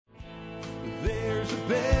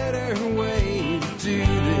better way to do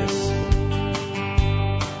this.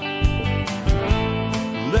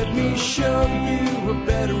 Let me show you a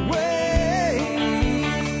better way.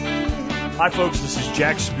 Hi, folks. This is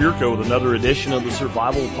Jack Spirko with another edition of the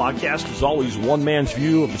Survival Podcast. As always, one man's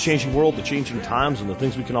view of the changing world, the changing times, and the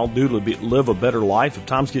things we can all do to live a better life if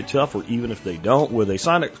times get tough or even if they don't, with a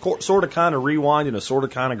sort of kind of rewind and a sort of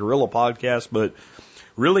kind of guerrilla podcast, but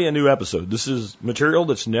really a new episode. This is material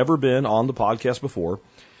that's never been on the podcast before.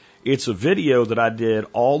 It's a video that I did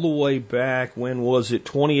all the way back, when was it?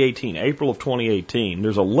 2018, April of 2018.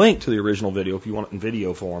 There's a link to the original video if you want it in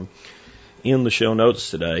video form in the show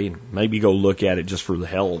notes today. Maybe go look at it just for the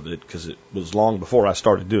hell of it, because it was long before I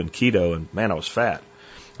started doing keto, and man, I was fat.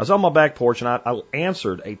 I was on my back porch, and I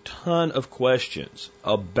answered a ton of questions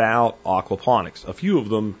about aquaponics. A few of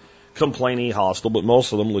them complaining, hostile, but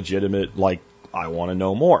most of them legitimate, like, I want to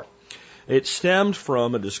know more. It stemmed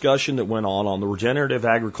from a discussion that went on the Regenerative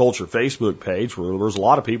Agriculture Facebook page, where there's a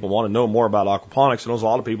lot of people want to know more about aquaponics, and there's a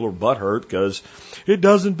lot of people who are butthurt because it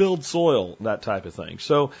doesn't build soil, that type of thing.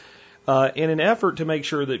 So, in an effort to make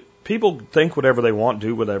sure that people think whatever they want,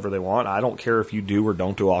 do whatever they want, I don't care if you do or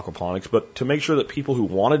don't do aquaponics, but to make sure that people who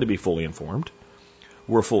wanted to be fully informed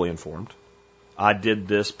were fully informed, I did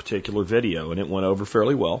this particular video, and it went over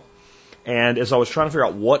fairly well. And as I was trying to figure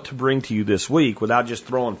out what to bring to you this week without just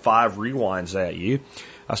throwing 5 rewinds at you,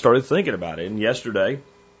 I started thinking about it. And yesterday,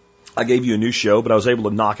 I gave you a new show, but I was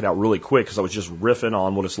able to knock it out really quick because I was just riffing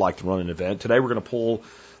on what it's like to run an event. Today, we're going to pull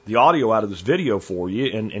the audio out of this video for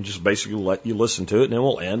you and just basically let you listen to it, and then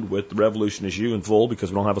we'll end with The Revolution Is You in full,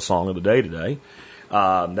 because we don't have a song of the day today.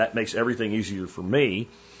 That makes everything easier for me.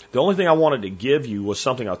 The only thing I wanted to give you was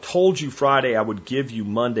something I told you Friday I would give you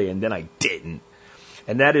Monday, and then I didn't.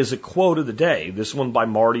 And that is a quote of the day. This one by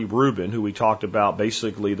Marty Rubin, who we talked about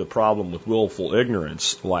basically the problem with willful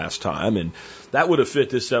ignorance last time. And that would have fit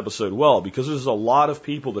this episode well, because there's a lot of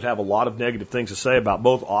people that have a lot of negative things to say about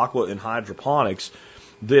both aqua and hydroponics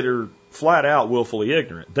that are flat out willfully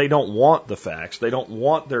ignorant. They don't want the facts. They don't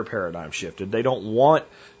want their paradigm shifted. They don't want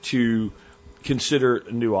to consider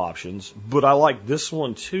new options. But I like this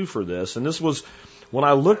one too for this. And this was when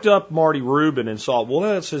I looked up Marty Rubin and saw, well,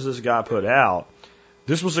 that says this guy put out.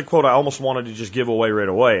 This was a quote I almost wanted to just give away right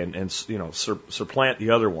away and supplant the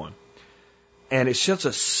other one. And it's just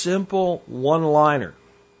a simple one-liner.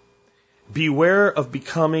 Beware of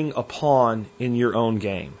becoming a pawn in your own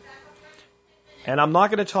game. And I'm not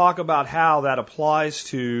going to talk about how that applies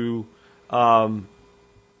to, I'm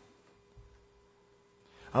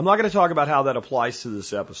not going to talk about how that applies to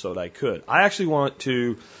this episode. I could. I actually want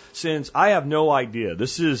to, since I have no idea,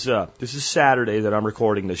 this is Saturday that I'm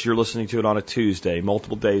recording this. You're listening to it on a Tuesday.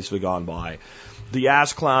 Multiple days have gone by. The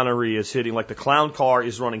ass clownery is hitting, like the clown car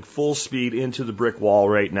is running full speed into the brick wall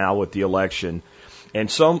right now with the election. And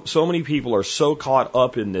so many people are so caught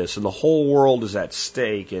up in this, and the whole world is at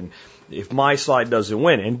stake. And if my side doesn't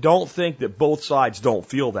win, and don't think that both sides don't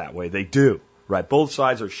feel that way. They do, right? Both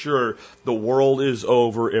sides are sure the world is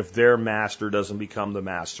over if their master doesn't become the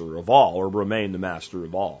master of all or remain the master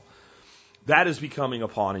of all. That is becoming a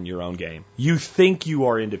pawn in your own game. You think you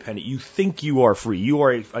are independent. You think you are free. You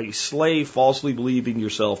are a slave falsely believing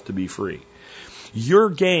yourself to be free. Your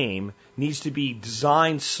game needs to be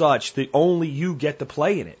designed such that only you get to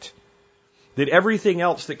play in it. That everything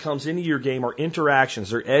else that comes into your game are interactions,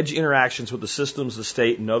 they're edge interactions with the systems, the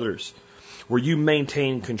state, and others, where you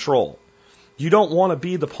maintain control. You don't want to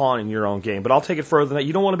be the pawn in your own game, but I'll take it further than that.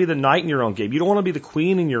 You don't want to be the knight in your own game. You don't want to be the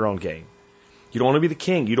queen in your own game. You don't want to be the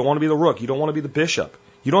king. You don't want to be the rook. You don't want to be the bishop.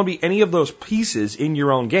 You don't want to be any of those pieces in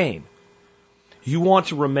your own game. You want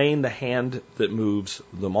to remain the hand that moves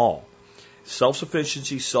them all.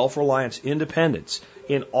 Self-sufficiency, self-reliance, independence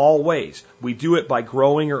in all ways. We do it by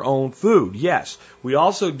growing our own food, yes. We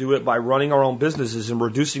also do it by running our own businesses and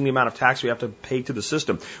reducing the amount of tax we have to pay to the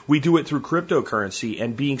system. We do it through cryptocurrency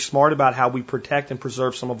and being smart about how we protect and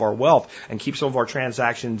preserve some of our wealth and keep some of our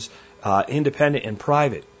transactions independent and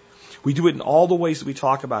private. We do it in all the ways that we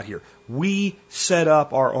talk about here. We set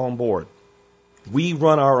up our own board. We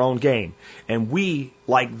run our own game. And we,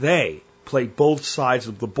 like they, play both sides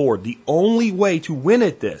of the board. The only way to win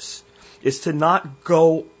at this is to not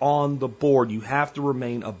go on the board. You have to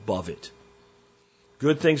remain above it.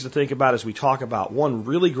 Good things to think about as we talk about one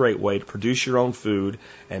really great way to produce your own food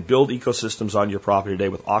and build ecosystems on your property today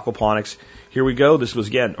with aquaponics. Here we go. This was,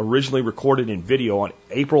 again, originally recorded in video on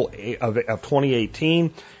April of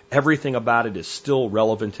 2018. Everything about it is still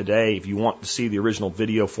relevant today. If you want to see the original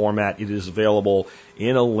video format, it is available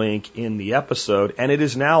in a link in the episode, and it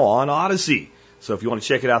is now on Odyssey. So if you want to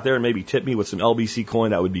check it out there and maybe tip me with some LBC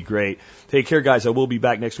coin, that would be great. Take care, guys. I will be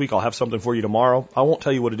back next week. I'll have something for you tomorrow. I won't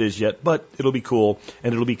tell you what it is yet, but it'll be cool,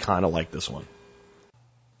 and it'll be kind of like this one.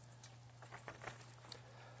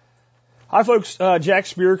 Hi, folks. Jack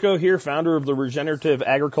Spirko here, founder of the Regenerative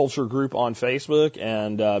Agriculture Group on Facebook,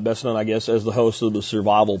 and best known, I guess, as the host of the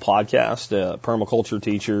Survival Podcast, permaculture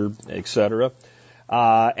teacher, etc.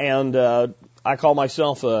 I call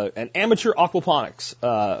myself an amateur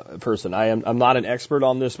aquaponics person. I'm not an expert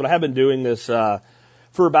on this, but I have been doing this for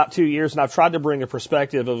about 2 years, and I've tried to bring a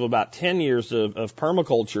perspective of about 10 years of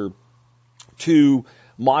permaculture to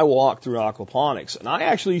my walk through aquaponics. And I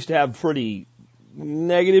actually used to have pretty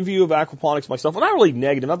negative view of aquaponics myself. Well, not really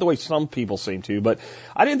negative, not the way some people seem to, but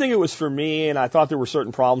I didn't think it was for me, and I thought there were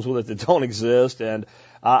certain problems with it that don't exist, and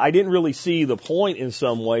I didn't really see the point in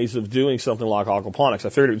some ways of doing something like aquaponics. I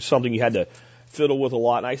figured it was something you had to fiddle with a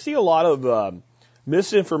lot, and I see a lot of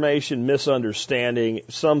misinformation, misunderstanding,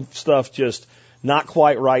 some stuff just not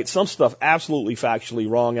quite right, some stuff absolutely factually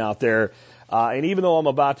wrong out there. And even though I'm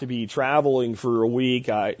about to be traveling for a week,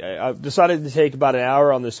 I've decided to take about an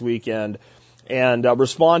hour on this weekend and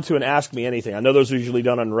respond to an Ask Me Anything. I know those are usually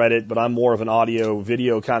done on Reddit, but I'm more of an audio,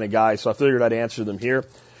 video kind of guy, so I figured I'd answer them here.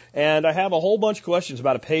 And I have a whole bunch of questions,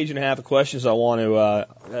 about a page and a half of questions I want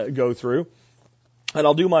to go through. And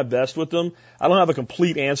I'll do my best with them. I don't have a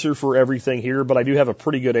complete answer for everything here, but I do have a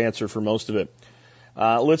pretty good answer for most of it.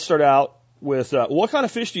 Let's start out with, what kind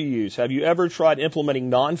of fish do you use? Have you ever tried implementing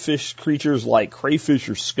non-fish creatures like crayfish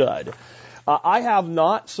or scud? I have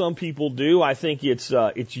not. Some people do. I think it's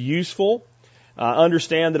useful.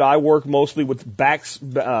 Understand that I work mostly with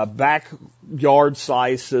backyard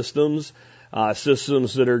size systems,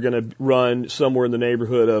 systems that are going to run somewhere in the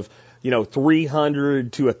neighborhood of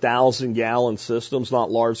 300 to 1,000 gallon systems, not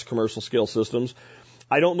large commercial scale systems.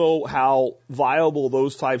 I don't know how viable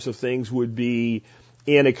those types of things would be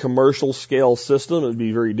in a commercial scale system. It would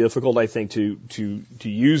be very difficult, I think, to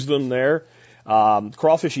use them there.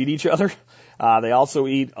 Crawfish eat each other. They also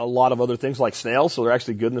eat a lot of other things like snails, so they're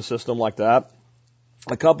actually good in a system like that.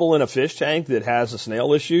 A couple in a fish tank that has a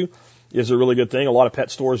snail issue is a really good thing. A lot of pet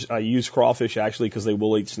stores use crawfish actually because they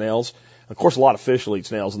will eat snails. Of course, a lot of fish will eat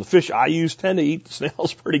snails, and the fish I use tend to eat the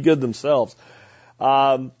snails pretty good themselves.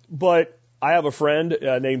 But I have a friend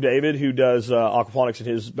named David who does aquaponics in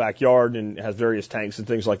his backyard and has various tanks and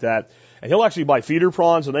things like that. And he'll actually buy feeder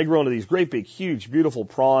prawns, and they grow into these great big, huge, beautiful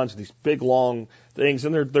prawns, these big, long things,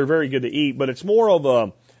 and they're very good to eat. But it's more of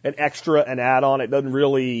an extra, an add-on. It doesn't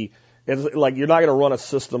really. It's like you're not going to run a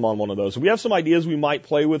system on one of those. We have some ideas we might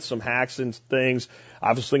play with, some hacks and things.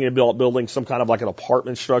 I was thinking about building some kind of like an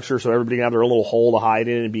apartment structure so everybody can have their own little hole to hide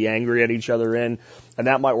in and be angry at each other in, and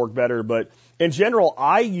that might work better. But in general,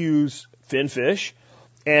 I use finfish,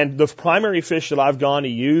 and the primary fish that I've gone to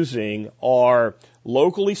using are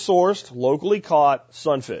locally sourced, locally caught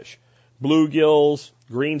sunfish, bluegills,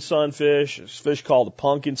 green sunfish, a fish called the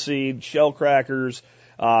pumpkin seed, shell crackers.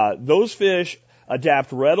 Those fish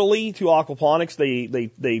adapt readily to aquaponics.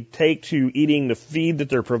 They take to eating the feed that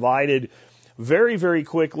they're provided very, very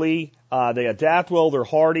quickly. They adapt well, they're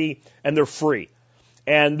hardy, and they're free.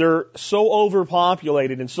 And they're so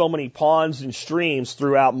overpopulated in so many ponds and streams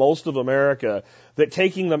throughout most of America that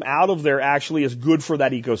taking them out of there actually is good for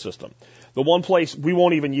that ecosystem. The one place we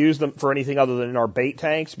won't even use them for anything other than in our bait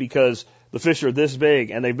tanks because the fish are this big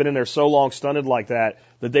and they've been in there so long stunted like that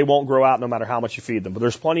they won't grow out no matter how much you feed them. But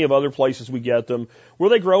there's plenty of other places we get them where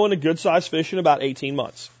they grow into good sized fish in about 18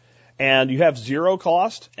 months. And you have zero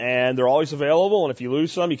cost and they're always available. And if you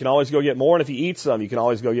lose some, you can always go get more. And if you eat some, you can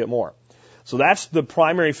always go get more. So that's the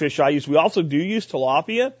primary fish I use. We also do use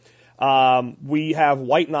tilapia. We have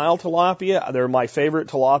white Nile tilapia. They're my favorite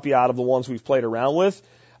tilapia out of the ones we've played around with.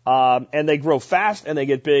 And they grow fast and they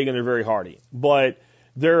get big and they're very hardy. But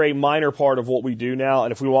they're a minor part of what we do now.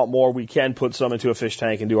 And if we want more, we can put some into a fish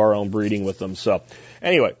tank and do our own breeding with them. So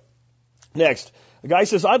anyway, next. The guy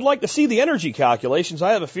says, I'd like to see the energy calculations.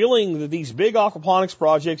 I have a feeling that these big aquaponics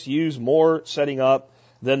projects use more setting up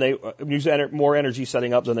than they use more energy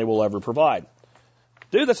setting up than they will ever provide.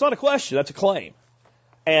 Dude, that's not a question. That's a claim.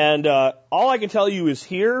 And all I can tell you is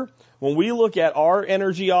here, when we look at our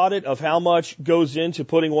energy audit of how much goes into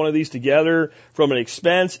putting one of these together from an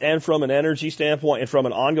expense and from an energy standpoint and from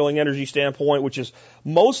an ongoing energy standpoint, which is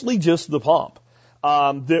mostly just the pump,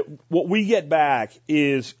 that what we get back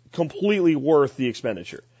is completely worth the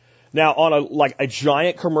expenditure. Now, on a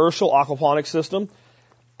giant commercial aquaponics system,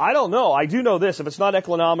 I don't know. I do know this. If it's not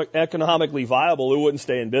economically viable, it wouldn't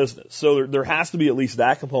stay in business. So there has to be at least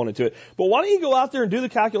that component to it. But why don't you go out there and do the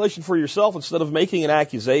calculation for yourself instead of making an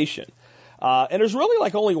accusation? And there's really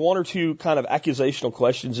like only one or two kind of accusational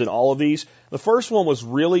questions in all of these. The first one was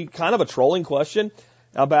really kind of a trolling question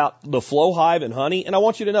about the flow hive and honey. And I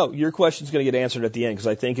want you to know your question's going to get answered at the end because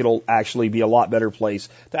I think it'll actually be a lot better place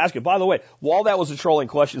to ask it. By the way, while that was a trolling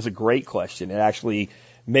question, it's a great question. It actually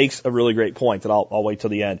makes a really great point that I'll wait till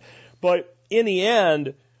the end. But in the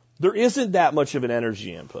end, there isn't that much of an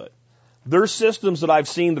energy input. There's systems that I've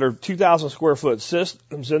seen that are 2,000 square foot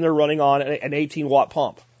systems and they're running on an 18-watt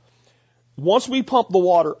pump. Once we pump the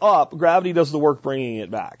water up, gravity does the work bringing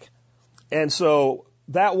it back. And so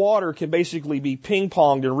that water can basically be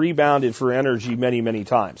ping-ponged and rebounded for energy many, many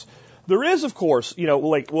times. There is, of course,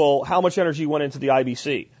 how much energy went into the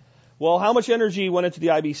IBC? Well, how much energy went into the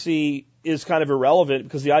IBC is kind of irrelevant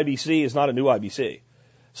because the IBC is not a new IBC.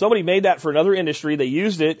 Somebody made that for another industry. They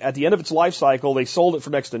used it. At the end of its life cycle, they sold it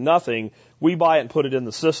for next to nothing. We buy it and put it in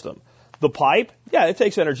the system. The pipe, yeah, it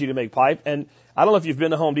takes energy to make pipe. And I don't know if you've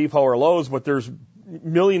been to Home Depot or Lowe's, but there's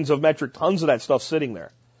millions of metric tons of that stuff sitting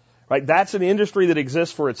there. Right? That's an industry that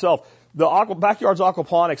exists for itself. The Backyard's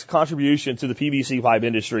aquaponics contribution to the PVC pipe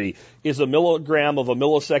industry is a milligram of a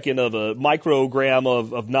millisecond of a microgram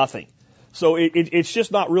of nothing. So it's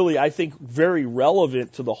just not really, I think, very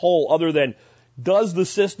relevant to the whole other than does the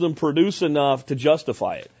system produce enough to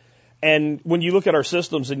justify it? And when you look at our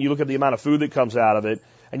systems and you look at the amount of food that comes out of it,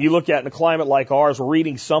 and you look at in a climate like ours, we're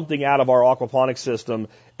eating something out of our aquaponics system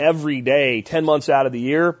every day, 10 months out of the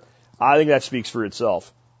year, I think that speaks for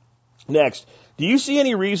itself. Next, do you see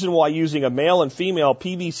any reason why using a male and female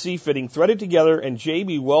PVC fitting threaded together and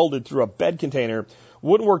JB welded through a bed container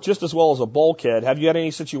wouldn't work just as well as a bulkhead? Have you had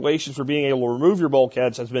any situations where being able to remove your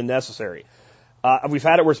bulkheads has been necessary? We've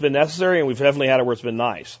had it where it's been necessary, and we've definitely had it where it's been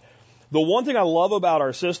nice. The one thing I love about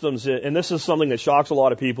our systems, and this is something that shocks a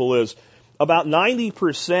lot of people, is about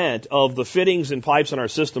 90% of the fittings and pipes in our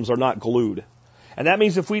systems are not glued. And that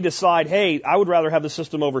means if we decide, hey, I would rather have the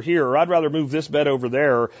system over here, or I'd rather move this bed over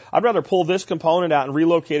there, or I'd rather pull this component out and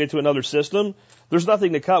relocate it to another system, there's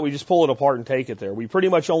nothing to cut. We just pull it apart and take it there. We pretty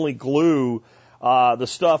much only glue the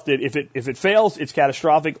stuff that if it fails, it's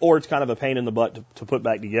catastrophic, or it's kind of a pain in the butt to put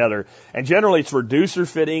back together. And generally, it's reducer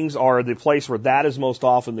fittings are the place where that is most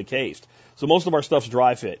often the case. So most of our stuff's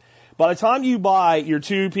dry fit. By the time you buy your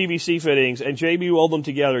two PVC fittings and JB weld them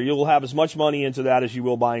together, you'll have as much money into that as you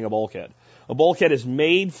will buying a bulkhead. A bulkhead is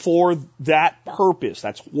made for that purpose.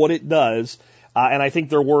 That's what it does. And I think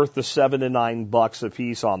they're worth the $7 to $9 a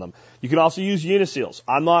piece on them. You can also use uniseals.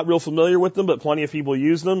 I'm not real familiar with them, but plenty of people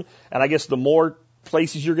use them. And I guess the more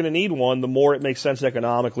places you're going to need one, the more it makes sense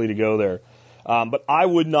economically to go there. But I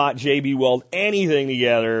would not JB weld anything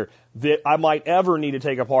together that I might ever need to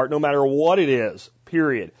take apart, no matter what it is,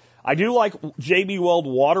 period. I do like JB weld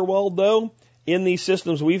water weld, though. In these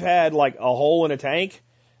systems, we've had like a hole in a tank,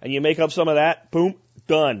 and you make up some of that, boom,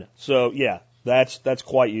 done. So, yeah, that's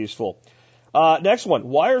quite useful. Next one.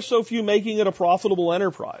 Why are so few making it a profitable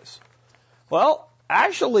enterprise? Well,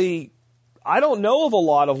 actually, I don't know of a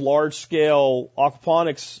lot of large-scale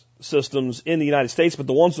aquaponics systems in the United States, but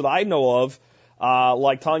the ones that I know of,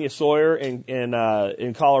 like Tanya Sawyer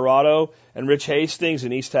in Colorado and Rich Hastings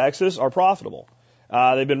in East Texas, are profitable.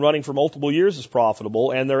 They've been running for multiple years as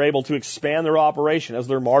profitable, and they're able to expand their operation as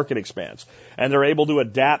their market expands. And they're able to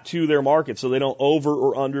adapt to their market so they don't over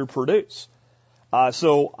or underproduce.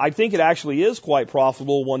 So I think it actually is quite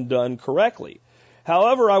profitable when done correctly.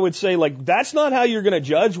 However, I would say, that's not how you're going to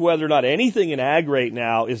judge whether or not anything in ag right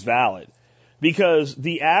now is valid. Because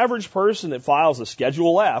the average person that files a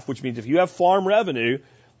Schedule F, which means if you have farm revenue,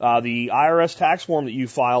 the IRS tax form that you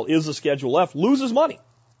file is a Schedule F, loses money.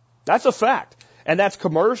 That's a fact. And that's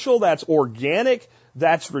commercial, that's organic,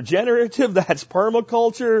 that's regenerative, that's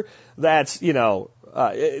permaculture, that's,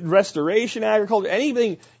 restoration agriculture,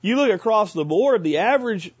 anything. You look across the board, the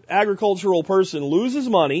average agricultural person loses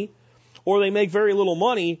money, or they make very little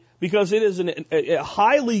money because it is a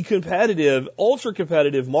highly competitive,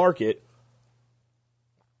 ultra-competitive market.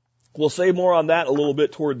 We'll say more on that a little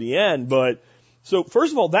bit toward the end. But so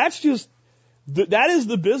first of all, that is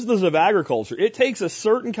the business of agriculture. It takes a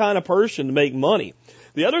certain kind of person to make money.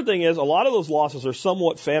 The other thing is a lot of those losses are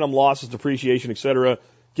somewhat phantom losses, depreciation, etc.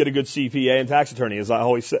 Get a good CPA and tax attorney, as I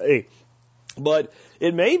always say. But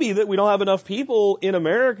it may be that we don't have enough people in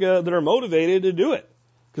America that are motivated to do it.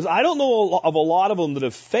 Because I don't know of a lot of them that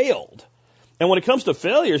have failed. And when it comes to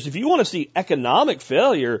failures, if you want to see economic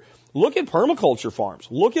failure, look at permaculture farms.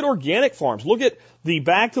 Look at organic farms. Look at the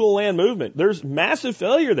back to the land movement. There's massive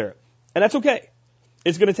failure there. And that's okay.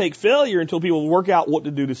 It's going to take failure until people work out what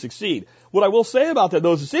to do to succeed. What I will say about that,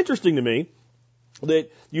 though, is it's interesting to me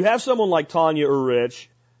that you have someone like Tanya or Rich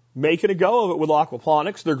making a go of it with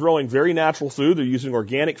aquaponics. They're growing very natural food. They're using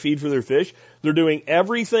organic feed for their fish. They're doing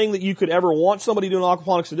everything that you could ever want somebody doing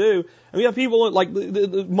aquaponics to do. And we have people like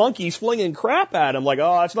the monkeys flinging crap at them, like,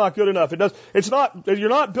 oh, it's not good enough. You're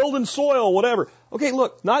not building soil, whatever. Okay,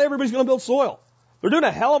 look, not everybody's going to build soil. They're doing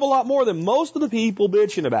a hell of a lot more than most of the people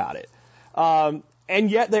bitching about it. And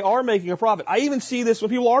yet they are making a profit. I even see this when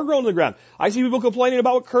people are growing to the ground. I see people complaining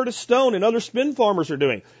about what Curtis Stone and other spin farmers are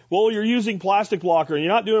doing. Well, you're using plastic blocker and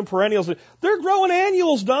you're not doing perennials. They're growing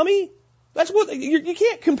annuals, dummy. That's what you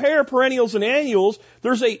can't compare perennials and annuals.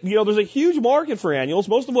 There's a huge market for annuals.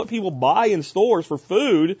 Most of what people buy in stores for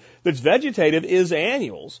food that's vegetative is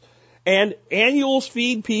annuals. And annuals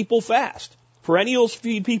feed people fast. Perennials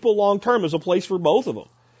feed people long term. There's a place for both of them.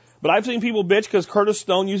 But I've seen people bitch because Curtis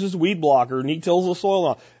Stone uses weed blocker and he tills the soil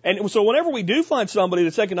on. And so whenever we do find somebody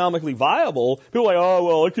that's economically viable, people are like, oh,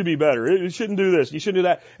 well, it could be better. It shouldn't do this. You shouldn't do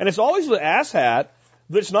that. And it's always the asshat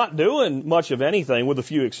that's not doing much of anything with a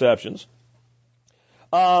few exceptions.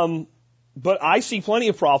 But I see plenty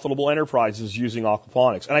of profitable enterprises using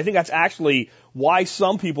aquaponics. And I think that's actually why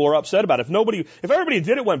some people are upset about it. If everybody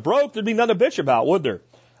did it went broke, there'd be nothing to bitch about, would there?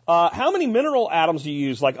 How many mineral atoms do you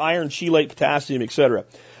use, like iron, chelate, potassium, etc.?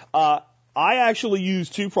 I actually use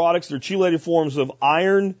two products. They're chelated forms of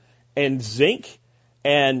iron and zinc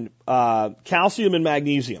and calcium and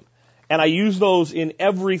magnesium. And I use those in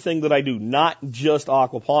everything that I do, not just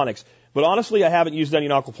aquaponics. But honestly, I haven't used any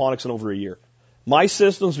aquaponics in over a year. My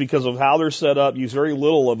systems, because of how they're set up, use very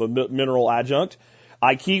little of a mineral adjunct.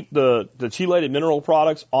 I keep the chelated mineral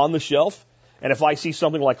products on the shelf. And if I see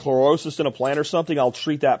something like chlorosis in a plant or something, I'll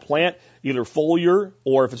treat that plant, either foliar,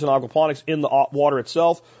 or if it's an aquaponics, in the water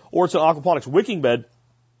itself, or it's an aquaponics wicking bed,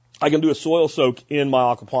 I can do a soil soak in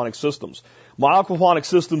my aquaponics systems. My aquaponics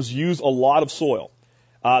systems use a lot of soil.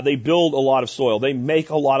 They build a lot of soil. They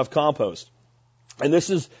make a lot of compost. And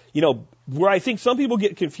this is, where I think some people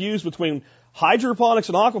get confused between hydroponics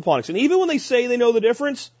and aquaponics. And even when they say they know the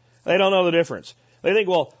difference, they don't know the difference. They think,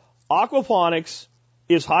 well, aquaponics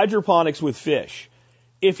is hydroponics with fish.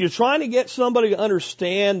 If you're trying to get somebody to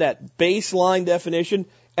understand that baseline definition,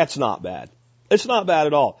 that's not bad. It's not bad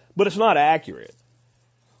at all, but it's not accurate.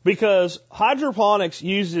 Because hydroponics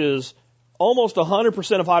uses almost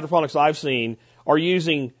 100% of hydroponics I've seen are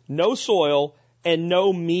using no soil and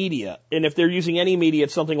no media. And if they're using any media,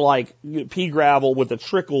 it's something like pea gravel with a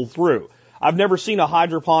trickle through. I've never seen a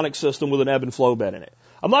hydroponic system with an ebb and flow bed in it.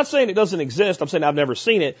 I'm not saying it doesn't exist. I'm saying I've never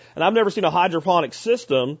seen it. And I've never seen a hydroponic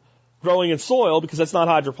system growing in soil because that's not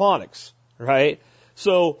hydroponics, right?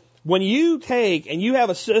 So when you take and you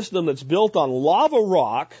have a system that's built on lava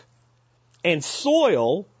rock and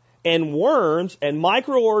soil and worms and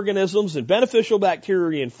microorganisms and beneficial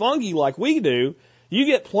bacteria and fungi like we do, you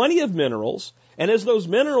get plenty of minerals. And as those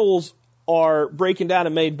minerals are breaking down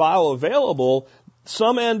and made bioavailable,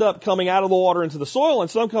 some end up coming out of the water into the soil,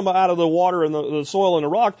 and some come out of the water and the soil and the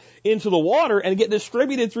rock into the water and get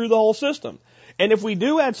distributed through the whole system. And if we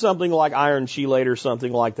do add something like iron chelate or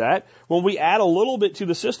something like that, when we add a little bit to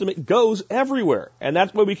the system, it goes everywhere. And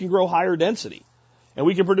that's why we can grow higher density. And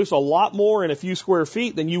we can produce a lot more in a few square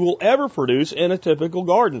feet than you will ever produce in a typical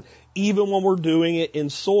garden, even when we're doing it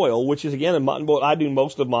in soil, which is, again, what I do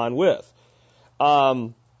most of mine with.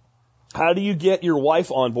 How do you get your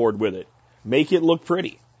wife on board with it? Make it look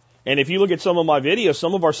pretty. And if you look at some of my videos,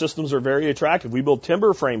 some of our systems are very attractive. We build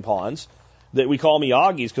timber frame ponds that we call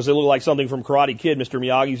Miyagi's because they look like something from Karate Kid, Mr.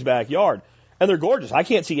 Miyagi's backyard. And they're gorgeous. I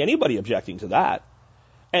can't see anybody objecting to that.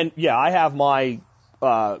 And yeah, I have my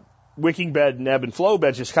wicking bed and ebb and flow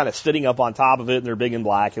beds just kind of sitting up on top of it, and they're big and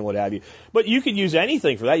black and what have you. But you could use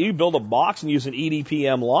anything for that. You build a box and use an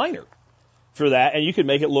EDPM liner for that, and you can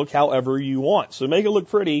make it look however you want. So make it look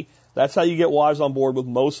pretty. That's how you get wives on board with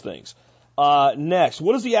most things. Next,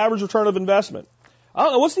 what is the average return of investment? I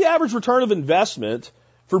don't know. What's the average return of investment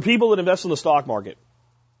for people that invest in the stock market?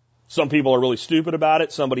 Some people are really stupid about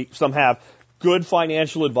it. Some have good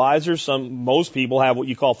financial advisors. Most people have what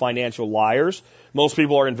you call financial liars. Most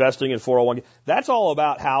people are investing in 401k. That's all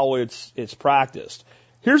about how it's practiced.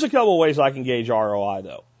 Here's a couple of ways I can gauge ROI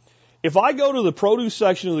though. If I go to the produce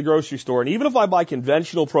section of the grocery store, and even if I buy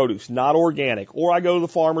conventional produce, not organic, or I go to the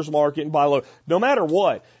farmer's market and buy low, no matter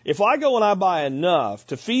what, if I go and I buy enough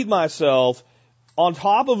to feed myself on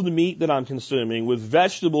top of the meat that I'm consuming with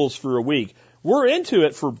vegetables for a week, we're into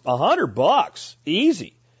it for $100,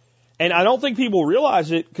 easy. And I don't think people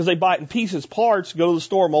realize it because they buy it in pieces, parts, go to the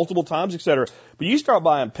store multiple times, etc. But you start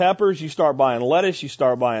buying peppers, you start buying lettuce, you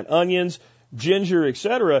start buying onions, ginger,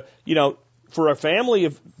 etc. For a family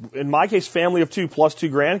of, in my case, family of 2 plus 2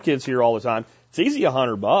 grandkids here all the time, it's easy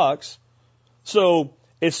 $100. So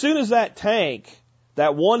as soon as that tank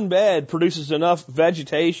That one bed produces enough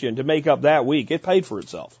vegetation to make up that week. It paid for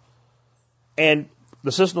itself. And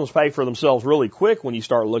the systems pay for themselves really quick when you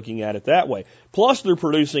start looking at it that way. Plus, they're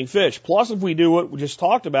producing fish. Plus, if we do what we just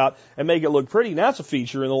talked about and make it look pretty, that's a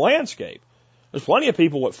feature in the landscape. There's plenty of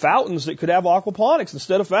people with fountains that could have aquaponics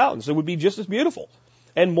instead of fountains. It would be just as beautiful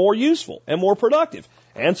and more useful and more productive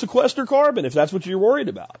and sequester carbon if that's what you're worried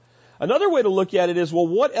about. Another way to look at it is, well,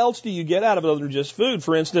 what else do you get out of it other than just food?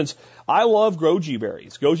 For instance, I love goji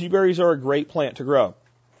berries. Goji berries are a great plant to grow.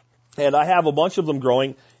 And I have a bunch of them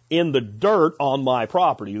growing in the dirt on my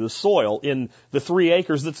property, the soil, in the 3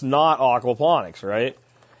 acres that's not aquaponics, right?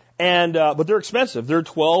 And, but they're expensive. They're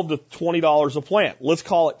 $12 to $20 a plant. Let's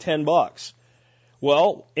call it $10.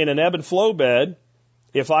 Well, in an ebb and flow bed,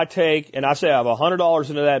 if I take, and I say I have $100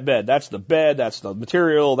 into that bed, that's the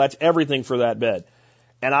material, that's everything for that bed.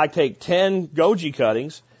 And I take 10 goji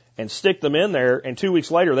cuttings and stick them in there, and 2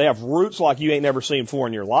 weeks later they have roots like you ain't never seen before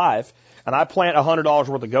in your life, and I plant $100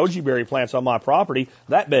 worth of goji berry plants on my property,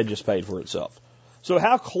 that bed just paid for itself. So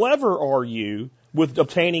how clever are you with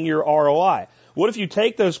obtaining your ROI? What if you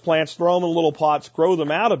take those plants, throw them in little pots, grow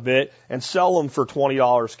them out a bit, and sell them for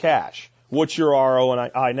 $20 cash? What's your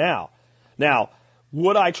ROI now? Now,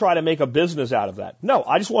 would I try to make a business out of that? No,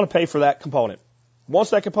 I just want to pay for that component.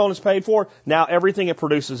 Once that component's paid for, now everything it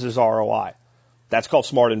produces is ROI. That's called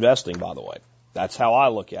smart investing, by the way. That's how I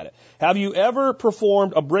look at it. Have you ever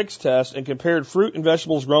performed a bricks test and compared fruit and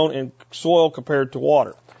vegetables grown in soil compared to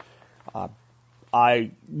water?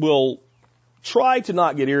 I will try to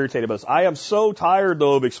not get irritated about this. I am so tired,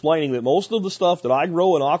 though, of explaining that most of the stuff that I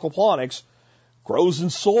grow in aquaponics grows in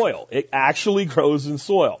soil. It actually grows in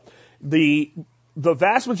soil. The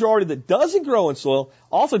vast majority that doesn't grow in soil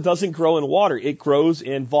also doesn't grow in water. It grows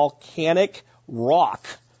in volcanic rock.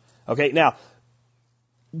 Okay, now,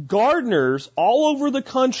 gardeners all over the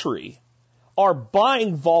country are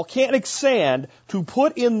buying volcanic sand to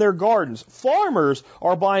put in their gardens. Farmers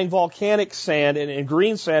are buying volcanic sand and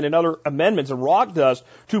green sand and other amendments and rock dust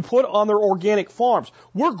to put on their organic farms.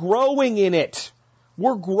 We're growing in it.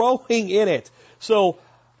 We're growing in it. So,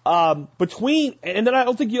 and then I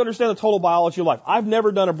don't think you understand the total biology of life. I've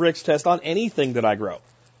never done a bricks test on anything that I grow.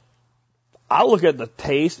 I look at the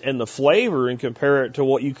taste and the flavor and compare it to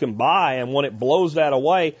what you can buy, and when it blows that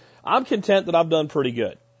away, I'm content that I've done pretty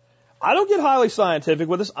good. I don't get highly scientific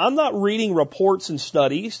with this. I'm not reading reports and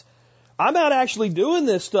studies. I'm out actually doing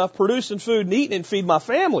this stuff, producing food and eating it and feed my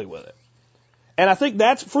family with it. And I think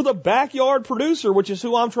that's for the backyard producer, which is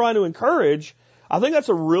who I'm trying to encourage. I think that's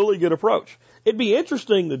a really good approach. It'd be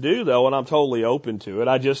interesting to do, though, and I'm totally open to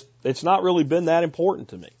it. It's not really been that important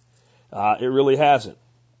to me. It really hasn't.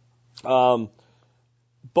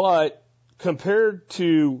 But compared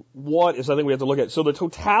to what is, I think we have to look at, so the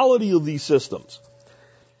totality of these systems.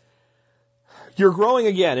 You're growing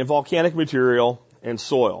again in volcanic material and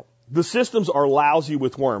soil. The systems are lousy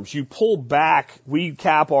with worms. You pull back, we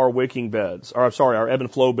cap our wicking beds, our ebb and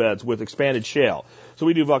flow beds with expanded shale. So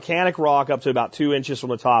we do volcanic rock up to about 2 inches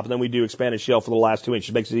from the top, and then we do expanded shale for the last 2 inches.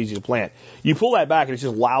 It makes it easy to plant. You pull that back, and it's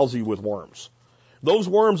just lousy with worms. Those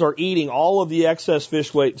worms are eating all of the excess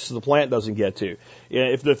fish weights the plant doesn't get to.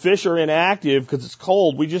 If the fish are inactive because it's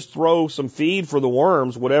cold, we just throw some feed for the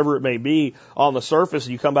worms, whatever it may be, on the surface,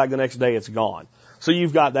 and you come back the next day, it's gone. So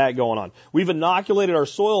you've got that going on. We've inoculated our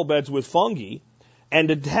soil beds with fungi, and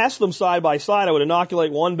to test them side by side, I would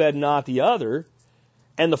inoculate one bed, not the other.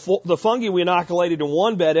 And the fungi we inoculated in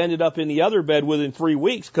one bed ended up in the other bed within 3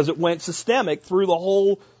 weeks because it went systemic through the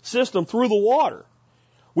whole system, through the water.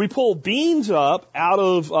 We pull beans up out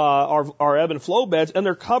of our ebb and flow beds, and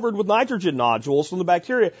they're covered with nitrogen nodules from the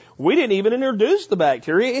bacteria. We didn't even introduce the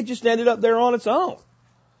bacteria. It just ended up there on its own.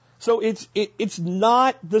 So it's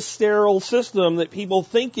not the sterile system that people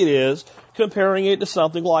think it is, comparing it to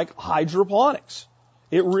something like hydroponics.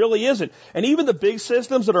 It really isn't. And even the big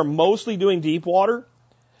systems that are mostly doing deep water,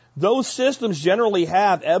 those systems generally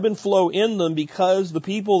have ebb and flow in them because the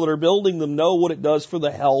people that are building them know what it does for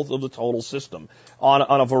the health of the total system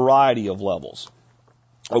on a variety of levels.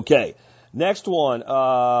 Okay, next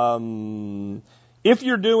one. If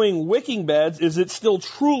you're doing wicking beds, is it still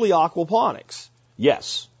truly aquaponics?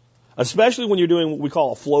 Yes. Especially when you're doing what we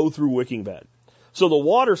call a flow-through wicking bed. So the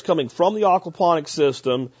water's coming from the aquaponics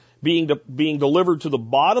system, being delivered to the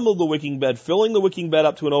bottom of the wicking bed, filling the wicking bed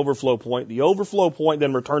up to an overflow point. The overflow point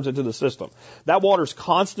then returns into the system. That water's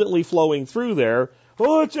constantly flowing through there.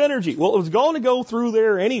 Oh, it's energy. Well, it's going to go through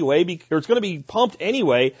there anyway, or it's going to be pumped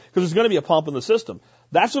anyway, because there's going to be a pump in the system.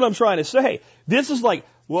 That's what I'm trying to say. This is like,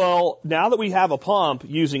 well, now that we have a pump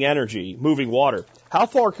using energy, moving water, how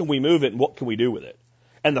far can we move it and what can we do with it?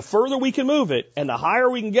 And the further we can move it, and the higher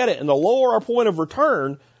we can get it, and the lower our point of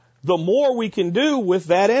return, the more we can do with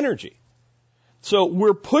that energy. So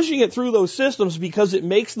we're pushing it through those systems because it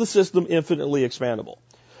makes the system infinitely expandable.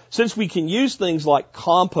 Since we can use things like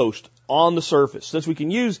compost on the surface, since we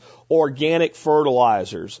can use organic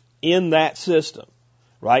fertilizers in that system,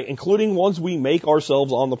 right, including ones we make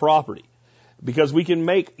ourselves on the property, because we can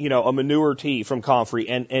make, a manure tea from comfrey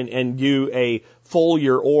and do a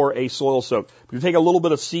foliar or a soil soak. We can take a little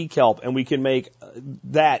bit of sea kelp and we can make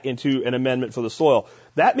that into an amendment for the soil.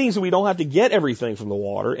 That means that we don't have to get everything from the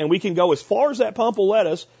water, and we can go as far as that pump will let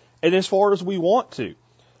us and as far as we want to.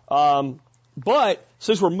 But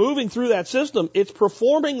since we're moving through that system, it's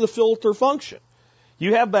performing the filter function.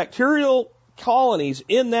 You have bacterial colonies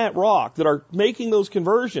in that rock that are making those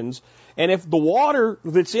conversions, and if the water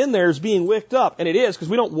that's in there is being wicked up, and it is, because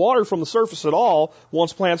we don't water from the surface at all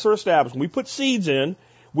once plants are established. When we put seeds in,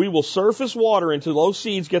 we will surface water until those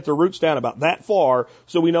seeds get their roots down about that far,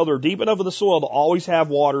 so we know they're deep enough in the soil to always have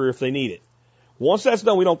water if they need it. Once that's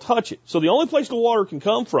done, we don't touch it. So the only place the water can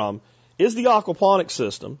come from is the aquaponics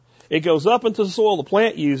system. It goes up into the soil, the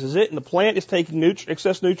plant uses it, and the plant is taking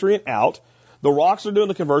excess nutrient out. The rocks are doing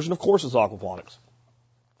the conversion. Of course, it's aquaponics.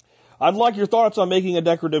 I'd like your thoughts on making a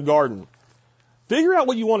decorative garden. Figure out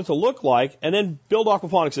what you want it to look like, and then build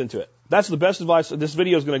aquaponics into it. That's the best advice. This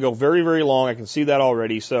video is going to go very, very long. I can see that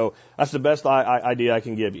already, so that's the best idea I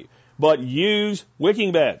can give you. But use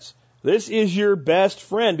wicking beds. This is your best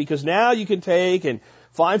friend, because now you can take and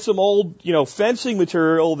find some old, fencing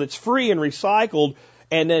material that's free and recycled,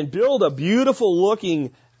 and then build a beautiful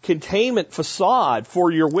looking containment facade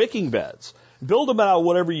for your wicking beds. Build them out of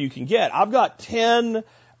whatever you can get. I've got 10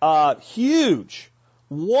 huge,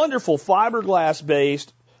 wonderful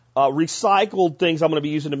fiberglass-based recycled things I'm going to be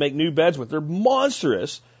using to make new beds with. They're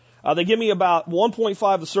monstrous. They give me about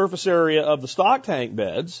 1.5 the surface area of the stock tank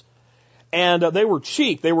beds, and they were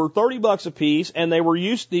cheap. They were $30 a piece, and they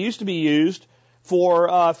used to be used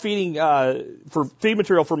for feed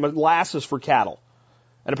material for molasses for cattle.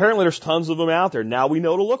 And apparently there's tons of them out there. Now we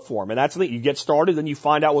know to look for them. And that's the thing. You get started, then you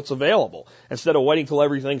find out what's available instead of waiting till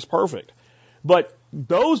everything's perfect. But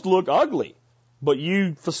those look ugly. But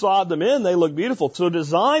you facade them in, they look beautiful. So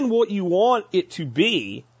design what you want it to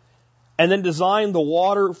be, and then design the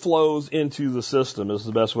water flows into the system is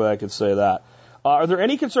the best way I could say that. Are there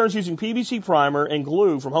any concerns using PVC primer and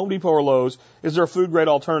glue from Home Depot or Lowe's? Is there a food-grade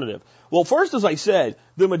alternative? Well, first, as I said,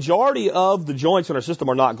 the majority of the joints in our system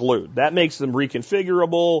are not glued. That makes them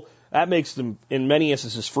reconfigurable. That makes them, in many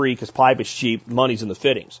instances, free because pipe is cheap, money's in the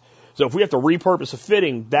fittings. So if we have to repurpose a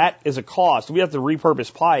fitting, that is a cost. If we have to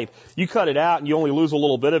repurpose pipe, you cut it out and you only lose a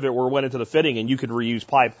little bit of it where it went into the fitting, and you could reuse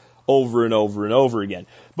pipe over and over and over again.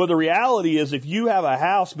 But the reality is, if you have a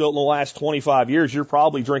house built in the last 25 years, you're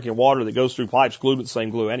probably drinking water that goes through pipes glued with the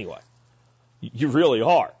same glue anyway. You really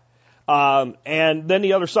are. And then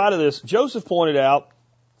the other side of this, Joseph pointed out,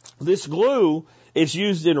 this glue is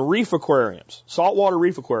used in reef aquariums, saltwater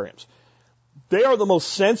reef aquariums. They are the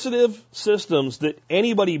most sensitive systems that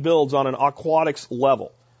anybody builds on an aquatics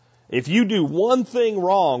level. If you do one thing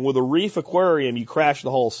wrong with a reef aquarium, you crash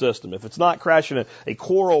the whole system. If it's not crashing a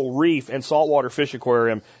coral reef and saltwater fish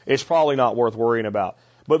aquarium, it's probably not worth worrying about.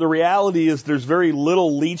 But the reality is there's very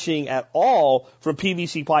little leaching at all from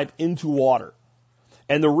PVC pipe into water.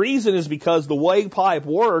 And the reason is because the way pipe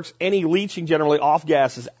works, any leaching generally off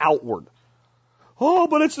gases outward. Oh,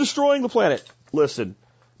 but it's destroying the planet. Listen,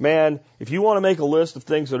 man, if you want to make a list of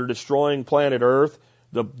things that are destroying planet Earth,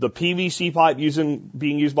 the PVC pipe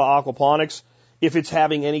being used by aquaponics, if it's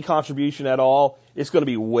having any contribution at all, it's going to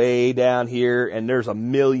be way down here, and there's a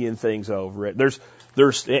million things over it.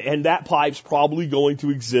 And that pipe's probably going to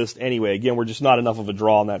exist anyway. Again, we're just not enough of a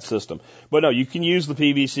draw on that system. But no, you can use the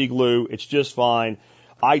PVC glue. It's just fine.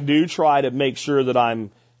 I do try to make sure that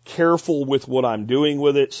I'm careful with what I'm doing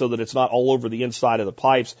with it so that it's not all over the inside of the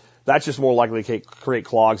pipes. That's just more likely to create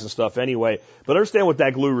clogs and stuff anyway. But understand what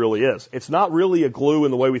that glue really is. It's not really a glue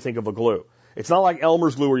in the way we think of a glue. It's not like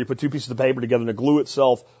Elmer's glue where you put two pieces of paper together and the glue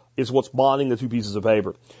itself is what's bonding the two pieces of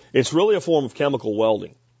paper. It's really a form of chemical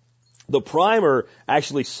welding. The primer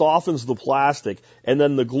actually softens the plastic, and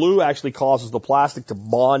then the glue actually causes the plastic to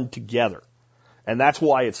bond together. And that's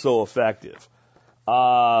why it's so effective.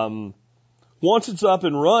 Once it's up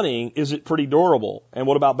and running, is it pretty durable? And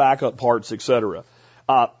what about backup parts, etc.?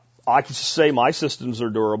 I can say my systems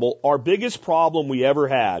are durable. Our biggest problem we ever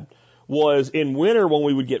had was in winter when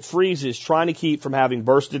we would get freezes, trying to keep from having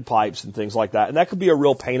bursted pipes and things like that. And that could be a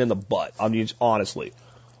real pain in the butt, I mean, honestly.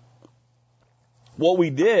 What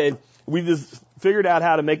we did, we just figured out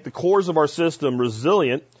how to make the cores of our system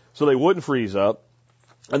resilient so they wouldn't freeze up.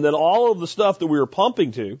 And then all of the stuff that we were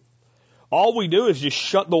pumping to, all we do is just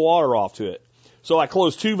shut the water off to it. So I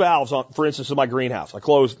closed 2 valves, for instance, in my greenhouse. I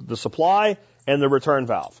closed the supply and the return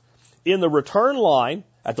valve. In the return line,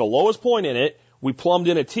 at the lowest point in it, we plumbed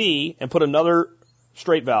in a T and put another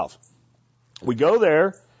straight valve. We go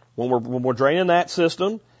there when we're draining that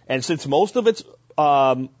system, and since most of it's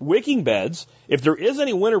wicking beds, if there is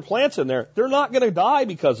any winter plants in there, they're not going to die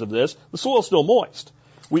because of this. The soil's still moist.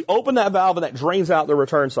 We open that valve and that drains out the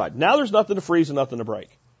return side. Now there's nothing to freeze and nothing to break.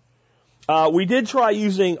 We did try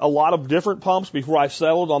using a lot of different pumps before I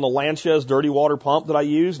settled on the Lanchez dirty water pump that I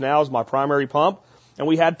use now as my primary pump. And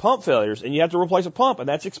we had pump failures, and you have to replace a pump, and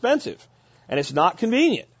that's expensive. And it's not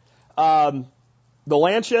convenient. The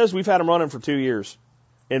Lanchez, we've had them running for 2 years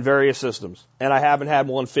in various systems, and I haven't had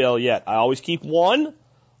one fail yet. I always keep one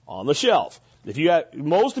on the shelf.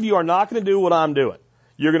 Most of you are not going to do what I'm doing.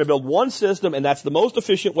 You're going to build one system, and that's the most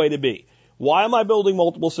efficient way to be. Why am I building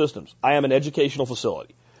multiple systems? I am an educational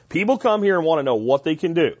facility. People come here and want to know what they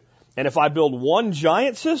can do. And if I build one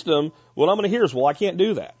giant system, what I'm going to hear is, well, I can't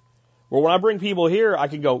do that. Well, when I bring people here, I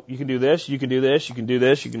can go, you can do this, you can do this, you can do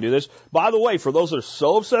this, you can do this. By the way, for those that are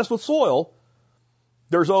so obsessed with soil,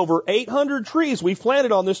 there's over 800 trees we've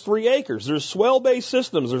planted on this 3 acres. There's swale-based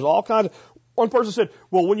systems. There's all kinds of... One person said,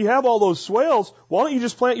 well, when you have all those swales, why don't you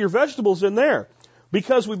just plant your vegetables in there?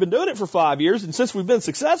 Because we've been doing it for 5 years, and since we've been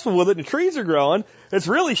successful with it and the trees are growing, it's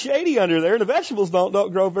really shady under there, and the vegetables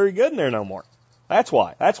don't grow very good in there no more. That's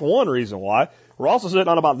why. That's one reason why. We're also sitting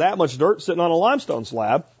on about that much dirt sitting on a limestone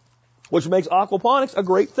slab, which makes aquaponics a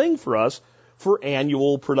great thing for us for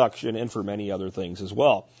annual production and for many other things as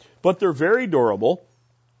well. But they're very durable.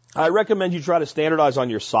 I recommend you try to standardize on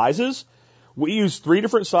your sizes. We use 3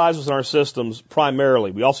 different sizes in our systems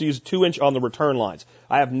primarily. We also use 2-inch on the return lines.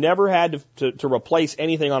 I have never had to replace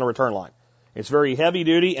anything on a return line. It's very heavy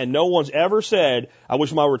duty, and no one's ever said, I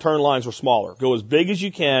wish my return lines were smaller. Go as big as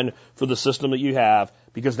you can for the system that you have,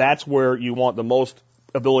 because that's where you want the most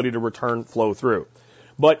ability to return flow through.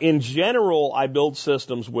 But in general, I build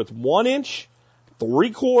systems with 1-inch,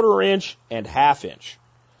 3/4 inch, and 1/2 inch.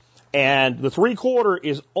 And the 3/4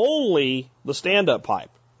 is only the stand-up pipe.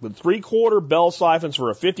 The 3/4 bell siphons for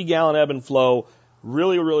a 50-gallon ebb and flow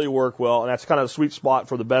really, really work well, and that's kind of the sweet spot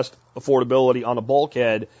for the best affordability on a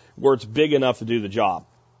bulkhead where it's big enough to do the job.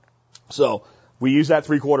 So we use that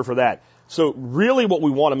 3/4 for that. So really what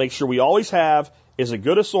we want to make sure we always have is a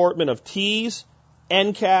good assortment of T's,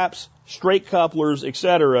 end caps, straight couplers,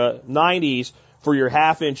 etc., 90s for your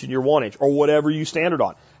 1/2 inch and your 1 inch, or whatever you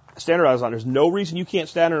standardize on. There's no reason you can't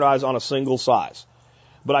standardize on a single size.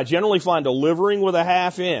 But I generally find delivering with a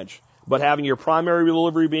 1/2 inch, but having your primary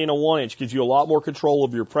delivery being a 1 inch gives you a lot more control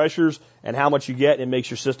of your pressures and how much you get, and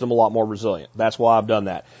makes your system a lot more resilient. That's why I've done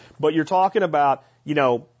that. But you're talking about,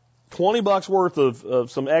 $20 worth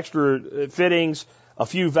of some extra fittings, a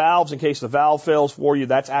few valves in case the valve fails for you.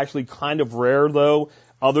 That's actually kind of rare though,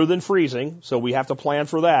 other than freezing. So we have to plan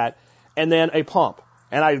for that. And then a pump.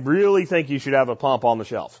 And I really think you should have a pump on the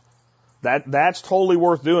shelf. That's totally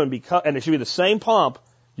worth doing, and it should be the same pump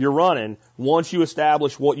you're running once you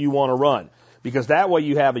establish what you want to run. Because that way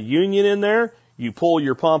you have a union in there, you pull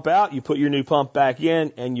your pump out, you put your new pump back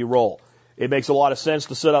in, and you roll. It makes a lot of sense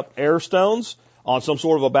to set up air stones on some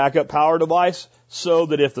sort of a backup power device so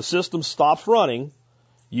that if the system stops running,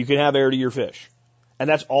 you can have air to your fish. And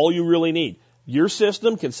that's all you really need. Your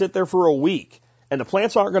system can sit there for a week, and the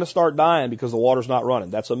plants aren't going to start dying because the water's not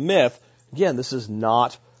running. That's a myth. Again, this is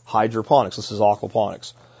not hydroponics. This is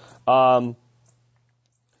aquaponics.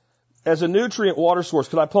 As a nutrient water source,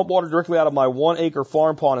 could I pump water directly out of my 1-acre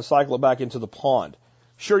farm pond and cycle it back into the pond?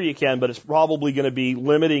 Sure you can, but it's probably going to be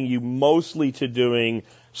limiting you mostly to doing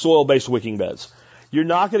soil-based wicking beds. You're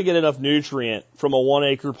not going to get enough nutrient from a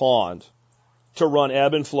 1-acre pond to run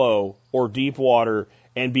ebb and flow or deep water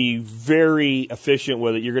and be very efficient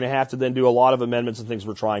with it. You're going to have to then do a lot of amendments and things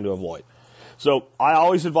we're trying to avoid. So I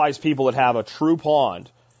always advise people that have a true pond,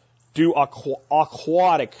 do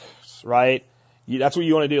aquatics, right? That's what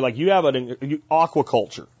you want to do. Like you have an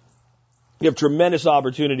aquaculture. You have tremendous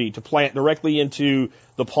opportunity to plant directly into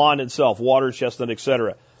the pond itself, water chestnut,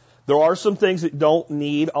 etc. There are some things that don't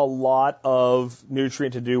need a lot of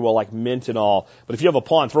nutrient to do well, like mint and all. But if you have a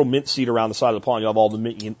pond, throw mint seed around the side of the pond, you'll have all the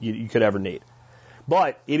mint you could ever need.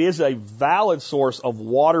 But it is a valid source of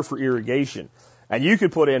water for irrigation. And you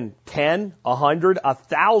could put in 10, 100,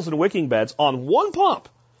 1,000 wicking beds on one pump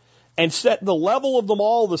and set the level of them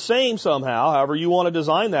all the same somehow, however you want to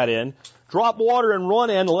design that in, drop water in one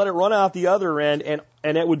end and let it run out the other end,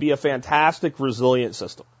 and it would be a fantastic resilient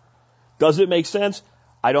system. Does it make sense?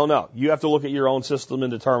 I don't know. You have to look at your own system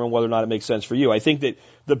and determine whether or not it makes sense for you. I think that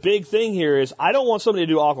the big thing here is I don't want somebody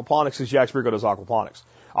to do aquaponics as Jack Spirko does aquaponics.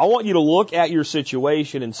 I want you to look at your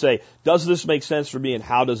situation and say, does this make sense for me and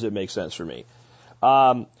how does it make sense for me?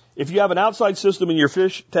 If you have an outside system and your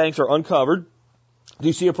fish tanks are uncovered, do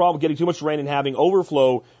you see a problem getting too much rain and having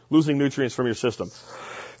overflow, losing nutrients from your system?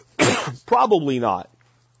 Probably not.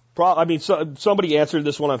 Somebody answered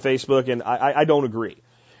this one on Facebook, and I don't agree.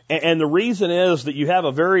 And the reason is that you have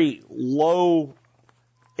a very low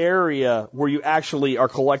area where you actually are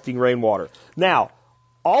collecting rainwater. Now,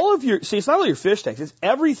 it's not only your fish tanks, it's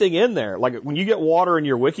everything in there. Like when you get water in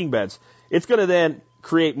your wicking beds, it's going to then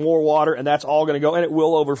create more water, and that's all going to go, and it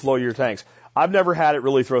will overflow your tanks. I've never had it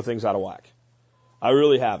really throw things out of whack. I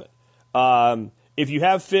really haven't. If you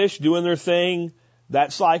have fish doing their thing,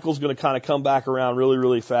 that cycle's going to kind of come back around really,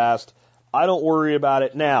 really fast. I don't worry about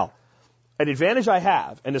it. Now, an advantage I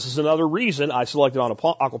have, and this is another reason I selected on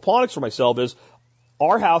aquaponics for myself, is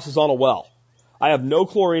our house is on a well. I have no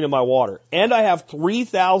chlorine in my water, and I have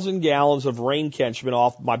 3,000 gallons of rain catchment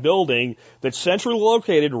off my building that's centrally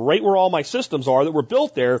located right where all my systems are that were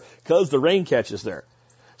built there because the rain catches there.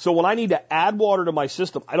 So when I need to add water to my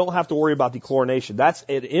system, I don't have to worry about dechlorination. That's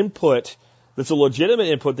an input that's a legitimate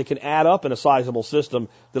input that can add up in a sizable system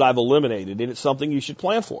that I've eliminated, and it's something you should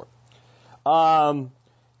plan for.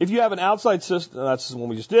 If you have an outside system, that's the one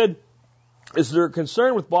we just did, is there a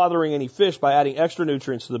concern with bothering any fish by adding extra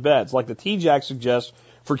nutrients to the beds, like the T-Jack suggests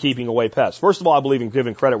for keeping away pests? First of all, I believe in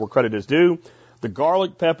giving credit where credit is due. The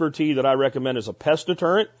garlic pepper tea that I recommend as a pest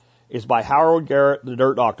deterrent is by Howard Garrett, the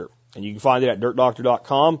Dirt Doctor. And you can find it at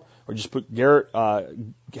dirtdoctor.com or just put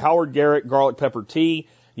Howard Garrett garlic pepper tea.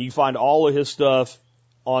 You can find all of his stuff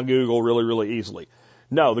on Google really, really easily.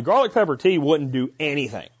 No, the garlic pepper tea wouldn't do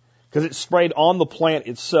anything because it's sprayed on the plant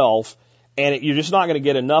itself, and you're just not going to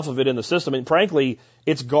get enough of it in the system. And frankly,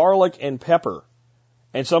 it's garlic and pepper.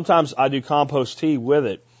 And sometimes I do compost tea with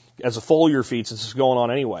it as a foliar feed since it's going on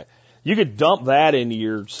anyway. You could dump that into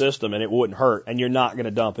your system and it wouldn't hurt, and you're not going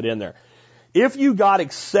to dump it in there. If you got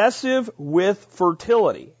excessive with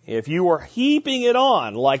fertility, if you were heaping it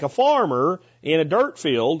on like a farmer in a dirt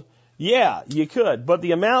field, yeah, you could. But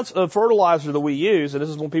the amounts of fertilizer that we use, and this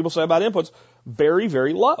is what people say about inputs, very,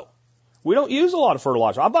 very low. We don't use a lot of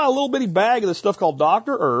fertilizer. I buy a little bitty bag of this stuff called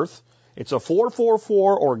Dr. Earth. It's a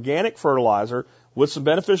 444 organic fertilizer with some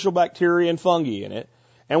beneficial bacteria and fungi in it.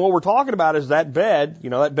 And what we're talking about is that bed,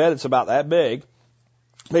 that bed that's about that big,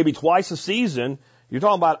 maybe twice a season. You're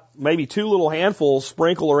talking about maybe 2 little handfuls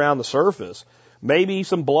sprinkle around the surface. Maybe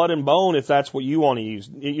some blood and bone if that's what you want to use.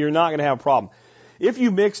 You're not going to have a problem. If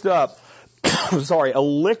you mixed up, a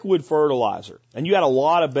liquid fertilizer and you had a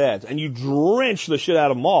lot of beds and you drench the shit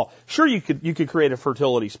out of them all, sure you could create a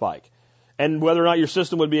fertility spike. And whether or not your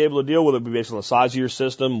system would be able to deal with it would be based on the size of your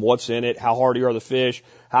system, what's in it, how hardy are the fish,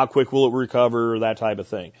 how quick will it recover, that type of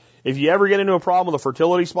thing. If you ever get into a problem with a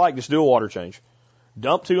fertility spike, just do a water change.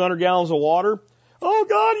 Dump 200 gallons of water. Oh,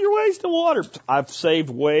 God, you're wasting water. I've saved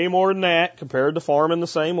way more than that compared to farming the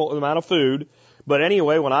same amount of food. But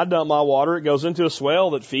anyway, when I dump my water, it goes into a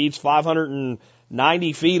swale that feeds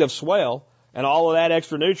 590 feet of swale, and all of that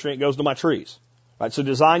extra nutrient goes to my trees. Right? So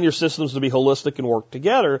design your systems to be holistic and work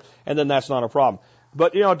together, and then that's not a problem.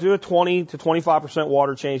 But, do a 20 to 25%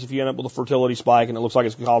 water change if you end up with a fertility spike and it looks like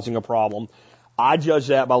it's causing a problem. I judge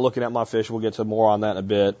that by looking at my fish. We'll get to more on that in a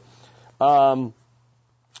bit. Actually,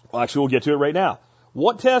 we'll get to it right now.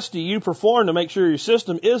 What tests do you perform to make sure your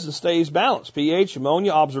system is and stays balanced? pH,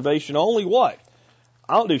 ammonia, observation only, what?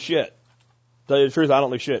 I don't do shit. To tell you the truth, I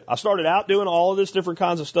don't do shit. I started out doing all of this different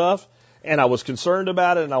kinds of stuff, and I was concerned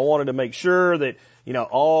about it, and I wanted to make sure that,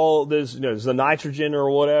 all this, the nitrogen or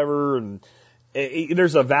whatever, and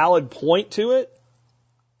there's a valid point to it,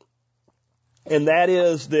 and that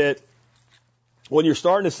is that when you're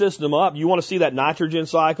starting a system up, you want to see that nitrogen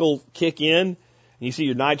cycle kick in, and you see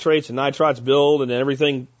your nitrates and nitrites build, and then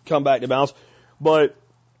everything come back to balance. But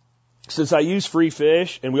since I use free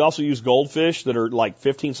fish, and we also use goldfish that are like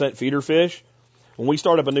 15-cent feeder fish, when we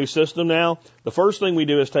start up a new system now, the first thing we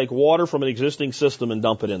do is take water from an existing system and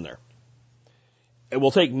dump it in there. And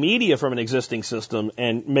we'll take media from an existing system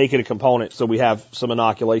and make it a component so we have some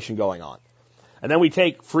inoculation going on. And then we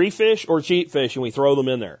take free fish or cheap fish and we throw them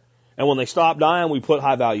in there. And when they stop dying, we put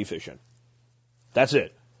high-value fish in. That's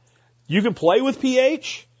it. You can play with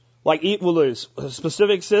pH. Like with a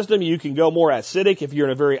specific system, you can go more acidic if you're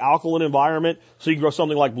in a very alkaline environment. So you can grow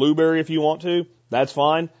something like blueberry if you want to. That's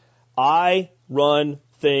fine. I run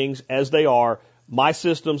things as they are. My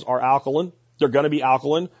systems are alkaline. They're going to be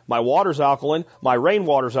alkaline. My water's alkaline. My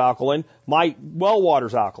rainwater's alkaline. My well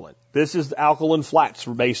water's alkaline. This is the alkaline flats,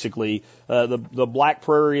 basically, the Black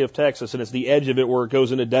Prairie of Texas, and it's the edge of it where it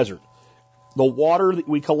goes into desert. The water that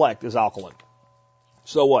we collect is alkaline.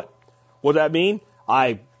 So what? What does that mean?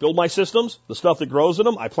 I build my systems, the stuff that grows in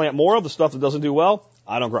them, I plant more of, the stuff that doesn't do well,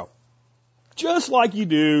 I don't grow. Just like you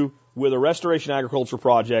do with a restoration agriculture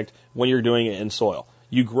project when you're doing it in soil.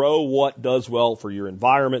 You grow what does well for your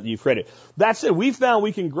environment that you've created. That said, we found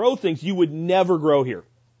we can grow things you would never grow here.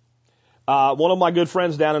 One of my good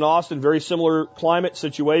friends down in Austin, very similar climate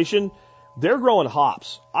situation, they're growing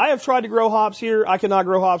hops. I have tried to grow hops here. I cannot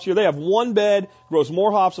grow hops here. They have one bed, grows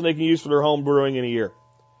more hops than they can use for their home brewing in a year.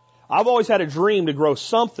 I've always had a dream to grow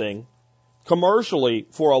something commercially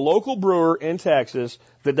for a local brewer in Texas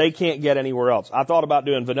that they can't get anywhere else. I thought about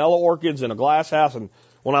doing vanilla orchids in a glass house, and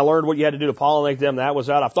when I learned what you had to do to pollinate them, that was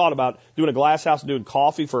out. I've thought about doing a glass house and doing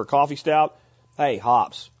coffee for a coffee stout. Hey,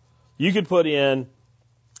 hops. You could put in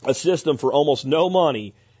a system for almost no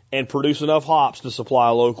money and produce enough hops to supply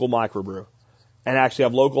a local microbrew and actually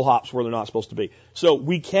have local hops where they're not supposed to be. So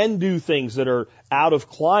we can do things that are out of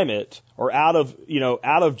climate or out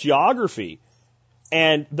of geography,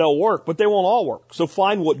 and they'll work, but they won't all work. So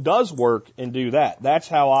find what does work and do that. That's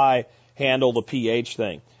how I handle the pH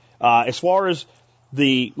thing. As far as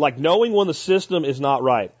knowing when the system is not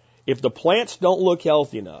right. If the plants don't look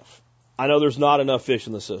healthy enough, I know there's not enough fish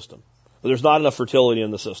in the system. There's not enough fertility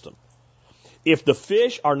in the system. If the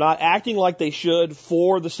fish are not acting like they should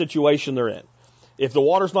for the situation they're in, if the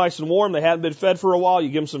water's nice and warm, they haven't been fed for a while, you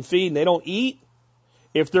give them some feed and they don't eat,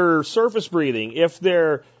 if they're surface breathing, if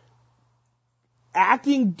they're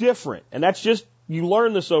acting different, and that's just, you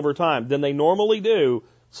learn this over time, than they normally do,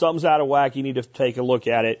 something's out of whack, you need to take a look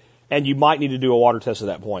at it, and you might need to do a water test at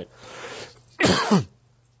that point.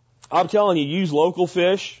 I'm telling you, use local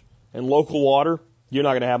fish and local water, you're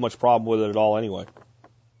not going to have much problem with it at all anyway.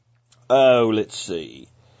 Oh, let's see.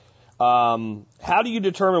 How do you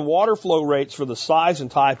determine water flow rates for the size and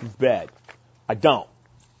type of bed? I don't.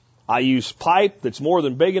 I use pipe that's more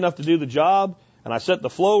than big enough to do the job, and I set the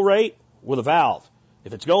flow rate with a valve.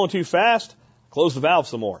 If it's going too fast, close the valve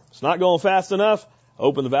some more. If it's not going fast enough,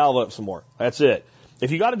 open the valve up some more. That's it. If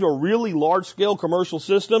you got to do a really large-scale commercial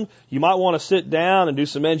system, you might want to sit down and do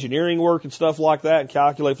some engineering work and stuff like that and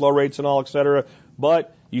calculate flow rates and all, et cetera.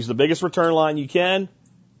 But use the biggest return line you can,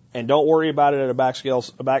 and don't worry about it at a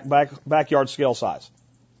backyard scale size.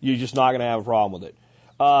 You're just not going to have a problem with it.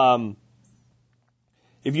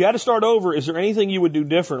 If you had to start over, is there anything you would do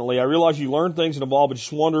differently? I realize you learned things and evolved, but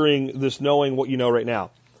just wondering this, knowing what you know right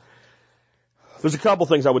now. There's a couple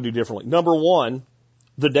things I would do differently. Number one,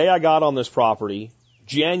 the day I got on this property,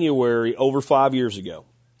 January, over 5 years ago,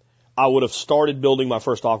 I would have started building my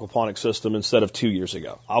first aquaponics system instead of 2 years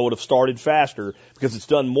ago. I would have started faster because it's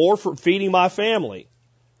done more for feeding my family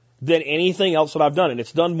than anything else that I've done. And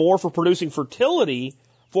it's done more for producing fertility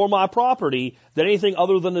for my property than anything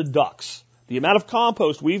other than the ducks. The amount of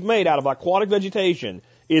compost we've made out of aquatic vegetation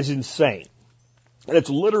is insane. And it's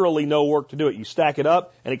literally no work to do it. You stack it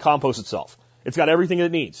up and it composts itself. It's got everything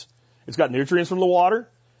it needs. It's got nutrients from the water.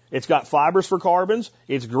 It's got fibers for carbons.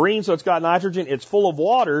 It's green, so it's got nitrogen. It's full of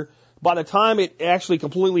water. By the time it actually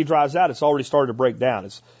completely dries out, it's already started to break down.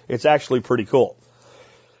 It's actually pretty cool.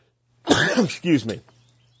 Excuse me.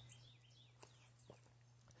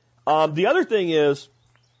 The other thing is,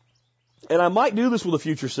 and I might do this with a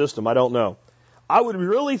future system, I don't know. I would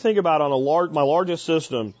really think about on my largest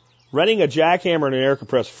system, renting a jackhammer and an air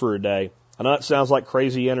compressor for a day. I know that sounds like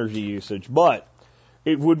crazy energy usage, but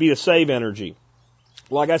it would be to save energy.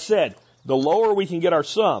 Like I said, the lower we can get our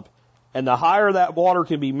sump and the higher that water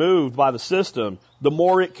can be moved by the system, the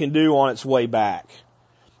more it can do on its way back.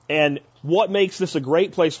 And what makes this a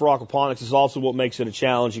great place for aquaponics is also what makes it a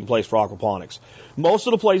challenging place for aquaponics. Most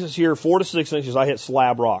of the places here, 4 to 6 inches, I hit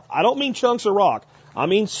slab rock. I don't mean chunks of rock. I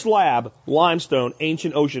mean slab, limestone,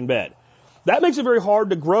 ancient ocean bed. That makes it very hard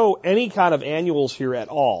to grow any kind of annuals here at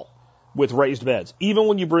all with raised beds, even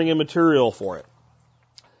when you bring in material for it.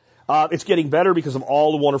 It's getting better because of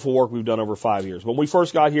all the wonderful work we've done over 5 years. When we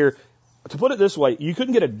first got here, to put it this way, you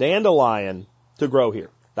couldn't get a dandelion to grow here.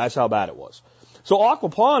 That's how bad it was. So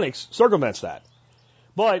aquaponics circumvents that.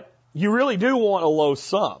 But you really do want a low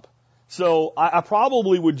sump. So I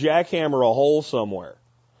probably would jackhammer a hole somewhere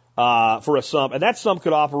for a sump, and that sump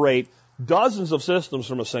could operate dozens of systems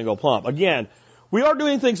from a single pump. Again, we are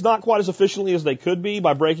doing things not quite as efficiently as they could be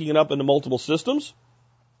by breaking it up into multiple systems,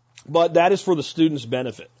 but that is for the student's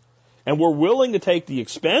benefit. And we're willing to take the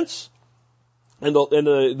expense and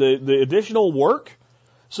the additional work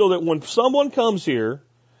so that when someone comes here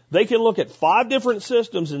They can look at 5 different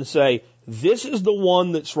systems and say, this is the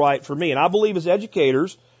one that's right for me. And I believe as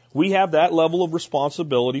educators, we have that level of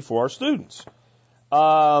responsibility for our students.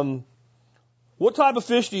 What type of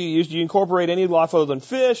fish do you use? Do you incorporate any life other than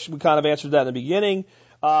fish? We kind of answered that in the beginning.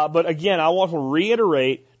 But again, I want to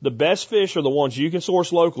reiterate, the best fish are the ones you can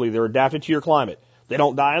source locally. They're adapted to your climate. They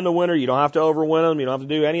don't die in the winter. You don't have to overwinter them. You don't have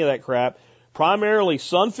to do any of that crap. Primarily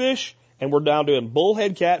sunfish, and we're down to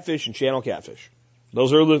bullhead catfish and channel catfish.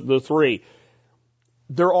 Those are the 3.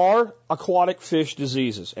 There are aquatic fish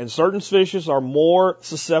diseases, and certain fishes are more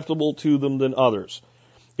susceptible to them than others.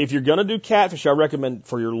 If you're going to do catfish, I recommend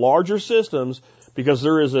for your larger systems, because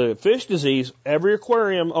there is a fish disease, every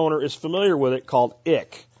aquarium owner is familiar with it, called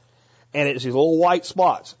ick. And it's these little white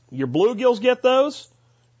spots. Your bluegills get those.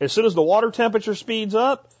 As soon as the water temperature speeds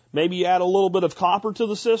up, maybe you add a little bit of copper to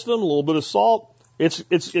the system, a little bit of salt,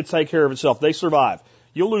 it take care of itself. They survive.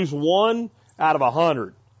 You'll lose 1 out of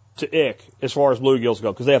 100 to ick as far as bluegills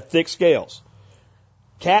go, because they have thick scales.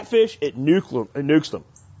 Catfish, it nukes them.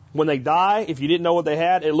 When they die, if you didn't know what they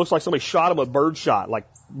had, it looks like somebody shot them with bird shot, like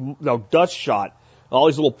dust shot, all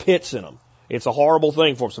these little pits in them. It's a horrible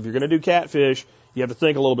thing for them. So if you're going to do catfish, you have to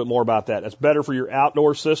think a little bit more about that. It's better for your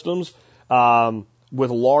outdoor systems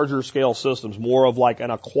with larger scale systems, more of like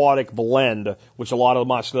an aquatic blend, which a lot of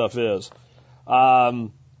my stuff is.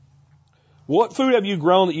 What food have you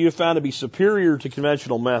grown that you have found to be superior to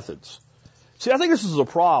conventional methods? See, I think this is a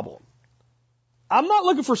problem. I'm not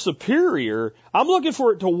looking for superior. I'm looking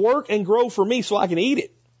for it to work and grow for me so I can eat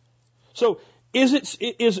it. So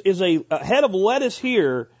is a head of lettuce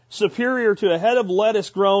here superior to a head of lettuce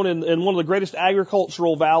grown in one of the greatest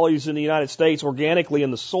agricultural valleys in the United States, organically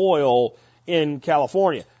in the soil in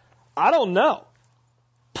California? I don't know.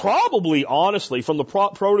 Probably, honestly, from the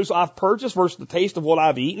produce I've purchased versus the taste of what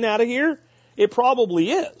I've eaten out of here, it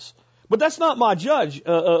probably is. But that's not my judge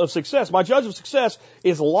of success. My judge of success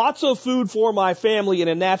is lots of food for my family in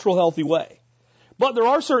a natural, healthy way. But there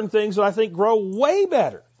are certain things that I think grow way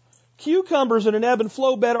better. Cucumbers in an ebb and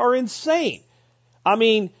flow bed are insane. I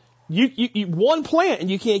mean, you one plant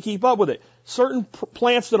and you can't keep up with it. Certain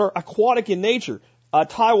plants that are aquatic in nature,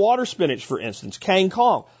 Thai water spinach, for instance, Kang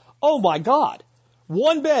Kong. Oh my God.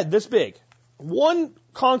 One bed this big, one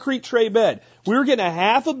concrete tray bed. We were getting a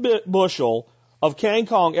half a bushel of Kang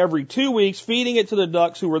Kong every 2 weeks, feeding it to the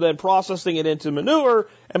ducks, who were then processing it into manure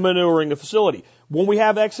and manuring the facility. When we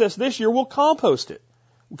have excess this year, we'll compost it,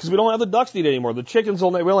 because we don't have the ducks to eat anymore. The chickens, we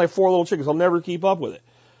only have 4 little chickens. They'll never keep up with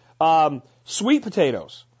it. Sweet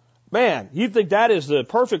potatoes. Man, you'd think that is the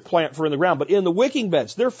perfect plant for in the ground, but in the wicking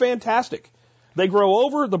beds, they're fantastic. They grow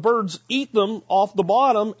over, the birds eat them off the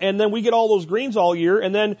bottom, and then we get all those greens all year,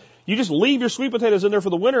 and then you just leave your sweet potatoes in there for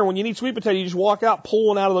the winter. When you need sweet potato, you just walk out, pull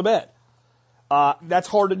one out of the bed. That's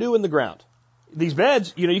hard to do in the ground. These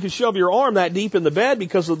beds, you can shove your arm that deep in the bed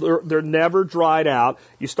because they're never dried out.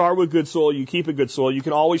 You start with good soil, you keep it good soil. You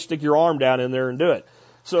can always stick your arm down in there and do it.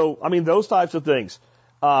 So, I mean, those types of things.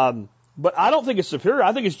 But I don't think it's superior.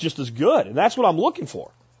 I think it's just as good, and that's what I'm looking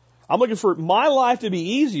for. I'm looking for my life to be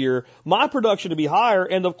easier, my production to be higher,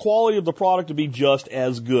 and the quality of the product to be just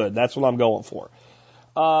as good. That's what I'm going for.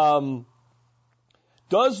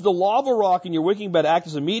 Does the lava rock in your wicking bed act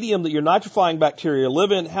as a medium that your nitrifying bacteria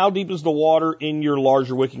live in? How deep is the water in your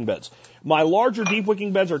larger wicking beds? My larger deep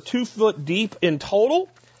wicking beds are 2 foot deep in total.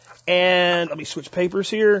 And let me switch papers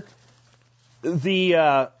here.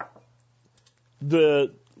 The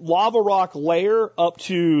lava rock layer up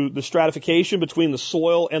to the stratification between the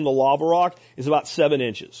soil and the lava rock is about 7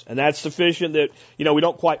 inches. And that's sufficient that, we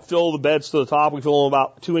don't quite fill the beds to the top. We fill them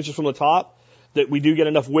about 2 inches from the top, that we do get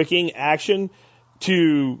enough wicking action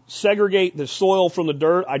to segregate the soil from the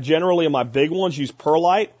dirt. I generally, in my big ones, use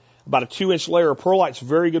perlite. About a 2-inch layer of perlite is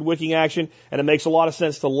very good wicking action, and it makes a lot of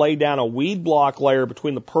sense to lay down a weed block layer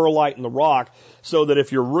between the perlite and the rock, so that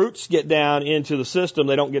if your roots get down into the system,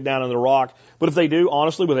 they don't get down in the rock. But if they do,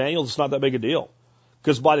 honestly, with annuals, it's not that big a deal,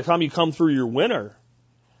 because by the time you come through your winter,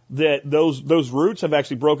 that those roots have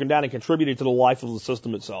actually broken down and contributed to the life of the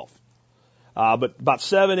system itself. But about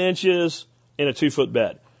 7 inches in a 2-foot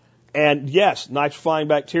bed. And yes, nitrifying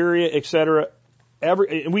bacteria, etc.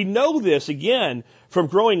 We know this, again, from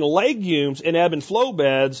growing legumes in ebb and flow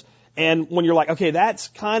beds. And when you're like, okay, that's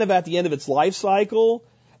kind of at the end of its life cycle,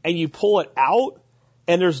 and you pull it out,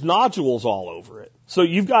 and there's nodules all over it. So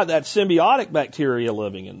you've got that symbiotic bacteria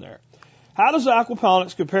living in there. How does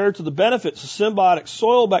aquaponics compare to the benefits of symbiotic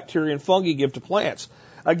soil bacteria and fungi give to plants?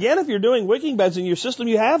 Again, if you're doing wicking beds in your system,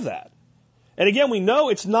 you have that. And again, we know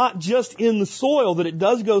it's not just in the soil, that it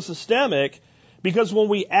does go systemic, Because when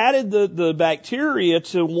we added the bacteria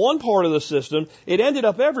to one part of the system, it ended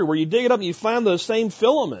up everywhere. You dig it up and you find those same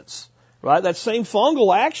filaments, right? That same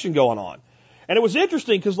fungal action going on. And it was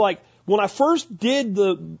interesting because, like, when I first did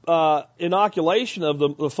the inoculation of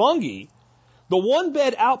the fungi, the one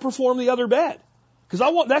bed outperformed the other bed.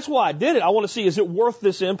 Because that's why I did it. I want to see, is it worth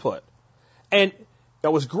this input? And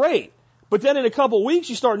that was great. But then in a couple of weeks,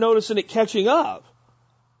 you start noticing it catching up.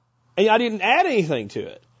 And I didn't add anything to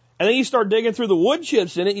it. And then you start digging through the wood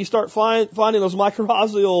chips in it, and you start finding those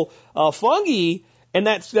mycorrhizal fungi, and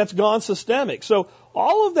that's gone systemic. So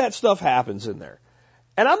all of that stuff happens in there.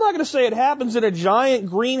 And I'm not going to say it happens in a giant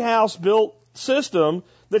greenhouse-built system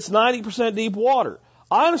that's 90% deep water.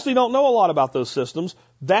 I honestly don't know a lot about those systems.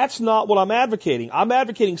 That's not what I'm advocating. I'm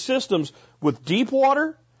advocating systems with deep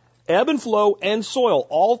water, ebb and flow, and soil,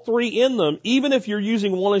 all three in them, even if you're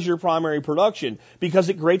using one as your primary production, because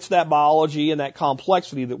it creates that biology and that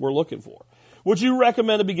complexity that we're looking for. Would you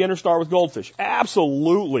recommend a beginner start with goldfish?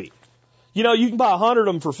 Absolutely. You know, you can buy 100 of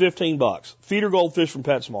them for $15. Feeder goldfish from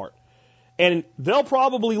PetSmart. And they'll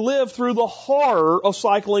probably live through the horror of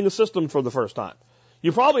cycling the system for the first time.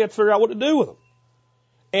 You probably have to figure out what to do with them.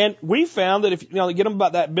 And we found that if you get them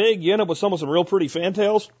about that big, you end up with some real pretty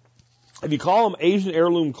fantails. If you call them Asian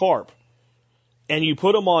heirloom carp and you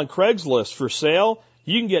put them on Craigslist for sale,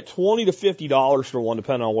 you can get $20 to $50 for one,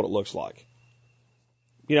 depending on what it looks like.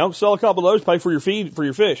 You know, sell a couple of those, pay for your feed for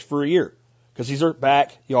your fish for a year. Because these are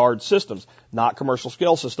backyard systems, not commercial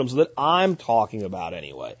scale systems that I'm talking about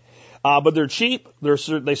anyway. But they're cheap,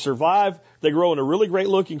 they survive, they grow into really great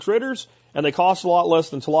looking critters, and they cost a lot less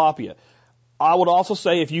than tilapia. I would also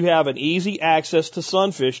say if you have an easy access to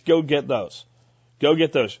sunfish, go get those. Go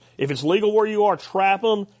get those. If it's legal where you are, trap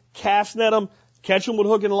them, cast net them, catch them with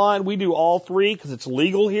hook and line. We do all three because it's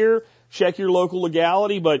legal here. Check your local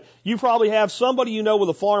legality, but you probably have somebody you know with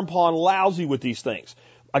a farm pond lousy with these things.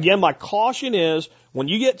 Again, my caution is when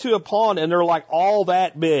you get to a pond and they're like all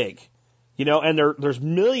that big, you know, and there's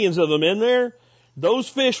millions of them in there, those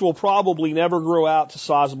fish will probably never grow out to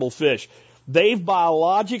sizable fish. They've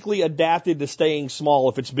biologically adapted to staying small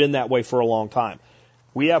if it's been that way for a long time.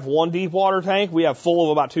 We have one deep water tank. We have full of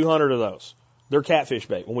about 200 of those. They're catfish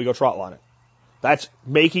bait when we go trot line it. That's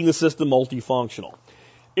making the system multifunctional.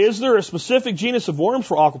 Is there a specific genus of worms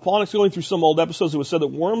for aquaponics? Going through some old episodes, it was said that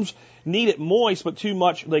worms need it moist, but too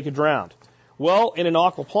much they could drown. Well, in an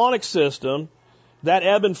aquaponics system, that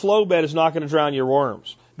ebb and flow bed is not going to drown your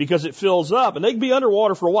worms because it fills up, and they can be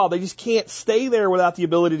underwater for a while. They just can't stay there without the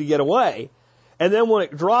ability to get away. And then when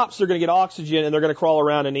it drops, they're going to get oxygen, and they're going to crawl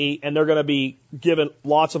around and eat, and they're going to be given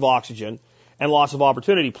lots of oxygen and lots of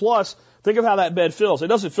opportunity. Plus, think of how that bed fills. It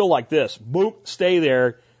doesn't fill like this. Boop, stay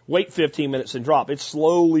there, wait 15 minutes and drop. It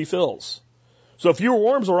slowly fills. So if your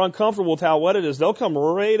worms are uncomfortable with how wet it is, they'll come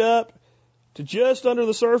right up to just under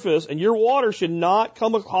the surface, and your water should not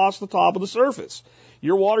come across the top of the surface.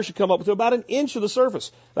 Your water should come up to about an inch of the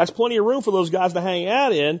surface. That's plenty of room for those guys to hang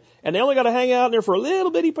out in, and they only got to hang out in there for a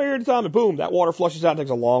little bitty period of time, and boom, that water flushes out and takes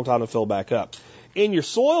a long time to fill back up. In your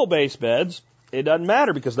soil-based beds, it doesn't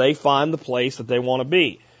matter because they find the place that they want to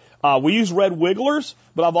be. We use red wigglers,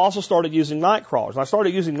 but I've also started using night crawlers. I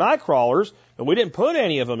started using night crawlers, and we didn't put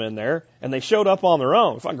any of them in there, and they showed up on their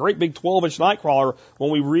own. We found a great big 12-inch night crawler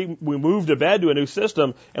when we moved a bed to a new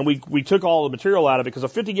system, and we took all the material out of it, because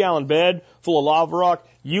a 50-gallon bed full of lava rock,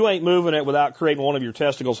 you ain't moving it without creating one of your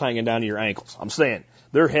testicles hanging down to your ankles. I'm saying,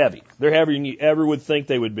 they're heavy. They're heavier than you ever would think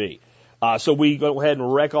they would be. So we go ahead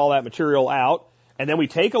and wreck all that material out, and then we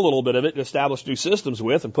take a little bit of it to establish new systems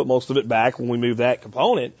with and put most of it back when we move that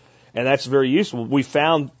component. And that's very useful. We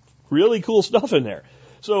found really cool stuff in there.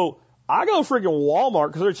 So I go freaking Walmart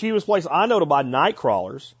because they're the cheapest place I know to buy night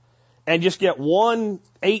crawlers and just get one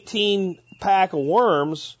 18-pack of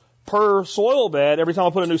worms per soil bed every time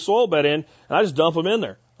I put a new soil bed in, and I just dump them in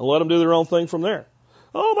there and let them do their own thing from there.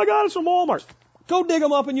 Oh, my God, it's from Walmart. Go dig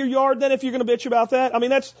them up in your yard then if you're going to bitch about that. I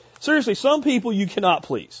mean, that's seriously, some people you cannot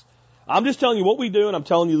please. I'm just telling you what we do, and I'm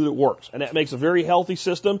telling you that it works. And that makes a very healthy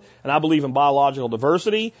system, and I believe in biological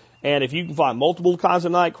diversity. And if you can find multiple kinds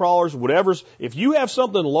of night crawlers, whatever's, if you have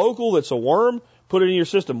something local that's a worm, put it in your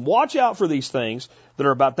system. Watch out for these things that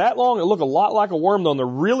are about that long and look a lot like a worm, though, and they're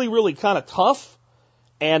really, really kind of tough.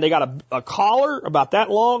 And they got a collar about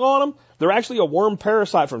that long on them. They're actually a worm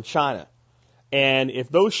parasite from China. And if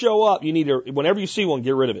those show up, you need to, whenever you see one,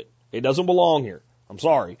 get rid of it. It doesn't belong here. I'm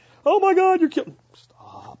sorry. Oh, my God, you're killing.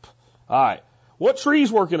 Stop. All right. What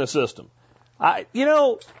trees work in a system? I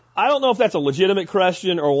don't know if that's a legitimate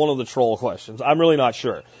question or one of the troll questions. I'm really not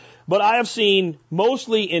sure. But I have seen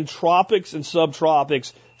mostly in tropics and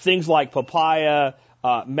subtropics things like papaya,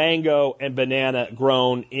 mango, and banana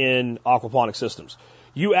grown in aquaponic systems.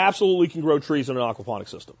 You absolutely can grow trees in an aquaponic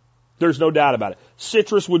system. There's no doubt about it.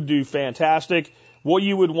 Citrus would do fantastic. What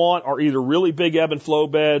you would want are either really big ebb and flow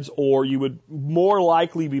beds, or you would more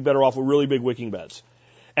likely be better off with really big wicking beds.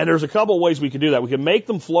 And there's a couple of ways we can do that. We can make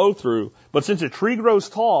them flow through, but since a tree grows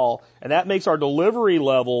tall, and that makes our delivery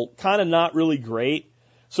level kind of not really great.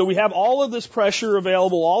 So we have all of this pressure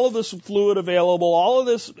available, all of this fluid available, all of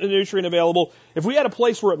this nutrient available. If we had a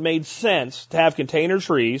place where it made sense to have container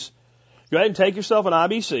trees, go ahead and take yourself an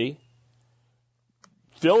IBC,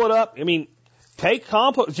 fill it up. I mean, take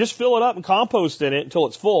compost, just fill it up and compost in it until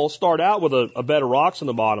it's full. Start out with a bed of rocks in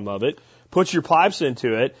the bottom of it, put your pipes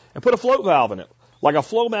into it, and put a float valve in it, like a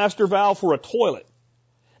flow master valve for a toilet.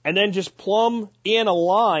 And then just plumb in a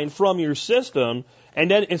line from your system, and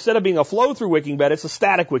then instead of being a flow-through wicking bed, it's a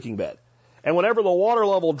static wicking bed. And whenever the water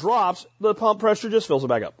level drops, the pump pressure just fills it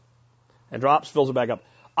back up. And drops, fills it back up.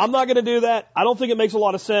 I'm not going to do that. I don't think it makes a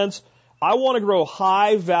lot of sense. I want to grow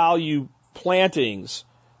high-value plantings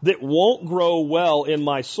that won't grow well in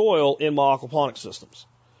my soil in my aquaponics systems.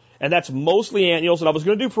 And that's mostly annuals. And I was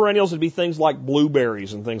going to do perennials. It'd be things like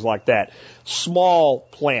blueberries and things like that. Small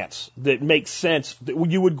plants that make sense that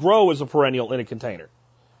you would grow as a perennial in a container.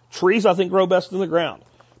 Trees, I think, grow best in the ground.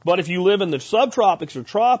 But if you live in the subtropics or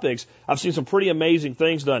tropics, I've seen some pretty amazing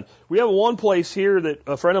things done. We have one place here that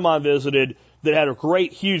a friend of mine visited that had a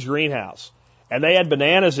great, huge greenhouse. And they had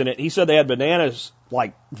bananas in it. He said they had bananas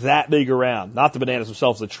like that big around. Not the bananas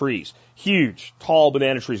themselves, the trees. Huge, tall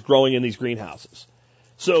banana trees growing in these greenhouses.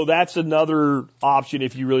 So that's another option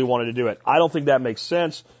if you really wanted to do it. I don't think that makes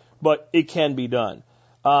sense, but it can be done.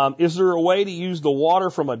 Is there a way to use the water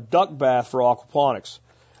from a duck bath for aquaponics?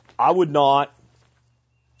 I would not.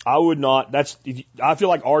 I feel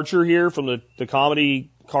like Archer here from the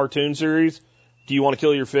comedy cartoon series. Do you want to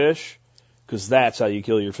kill your fish? Because that's how you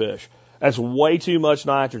kill your fish. That's way too much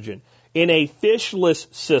nitrogen. In a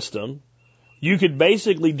fishless system, you could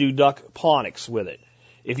basically do duckponics with it.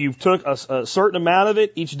 If you took a certain amount of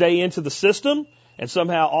it each day into the system and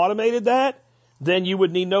somehow automated that, then you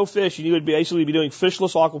would need no fish, and you would basically be doing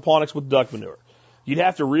fishless aquaponics with duck manure. You'd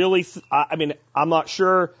have to really, I'm not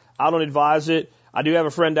sure. I don't advise it. I do have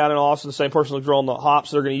a friend down in Austin, the same person that's growing the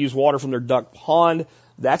hops. They're going to use water from their duck pond.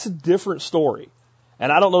 That's a different story.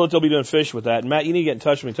 And I don't know that they'll be doing fish with that. And Matt, you need to get in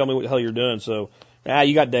touch with me. Tell me what the hell you're doing. So,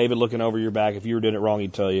 you got David looking over your back. If you were doing it wrong,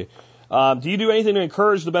 he'd tell you. Do you do anything to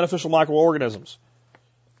encourage the beneficial microorganisms?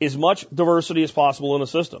 As much diversity as possible in the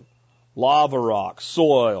system. Lava rock,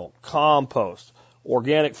 soil, compost,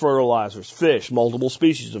 organic fertilizers, fish, multiple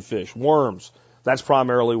species of fish, worms. That's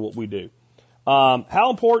primarily what we do. How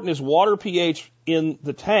important is water pH in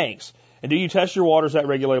the tanks? And do you test your waters that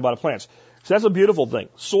regulated by the plants? So that's a beautiful thing.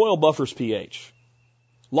 Soil buffers pH.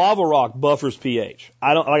 Lava rock buffers pH.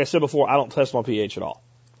 Like I said before, I don't test my pH at all.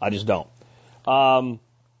 I just don't.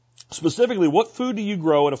 Specifically, what food do you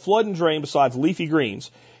grow in a flood and drain besides leafy greens?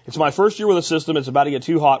 It's my first year with a system. It's about to get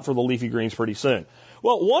too hot for the leafy greens pretty soon.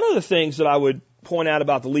 Well, one of the things that I would point out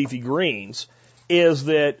about the leafy greens is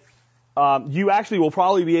that you actually will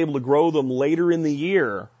probably be able to grow them later in the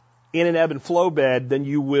year in an ebb and flow bed than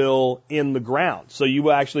you will in the ground. So you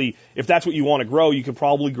actually, if that's what you want to grow, you could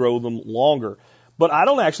probably grow them longer. But I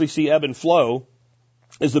don't actually see ebb and flow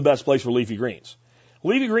as the best place for leafy greens.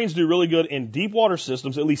 Leafy greens do really good in deep water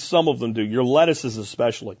systems, at least some of them do, your lettuces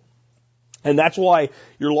especially. And that's why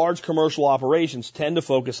your large commercial operations tend to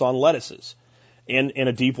focus on lettuces in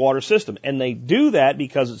a deep water system. And they do that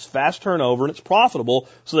because it's fast turnover and it's profitable,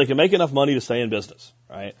 so they can make enough money to stay in business,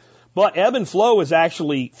 right? But ebb and flow is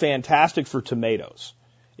actually fantastic for tomatoes.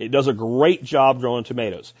 It does a great job growing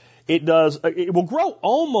tomatoes. It will grow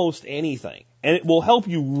almost anything, and it will help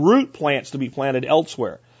you root plants to be planted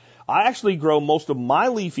elsewhere. I actually grow most of my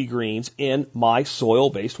leafy greens in my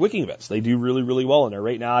soil-based wicking beds. They do really, really well in there.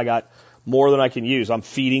 Right now I got more than I can use. I'm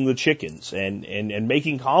feeding the chickens and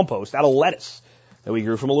making compost out of lettuce that we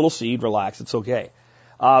grew from a little seed. Relax, it's okay.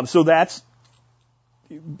 So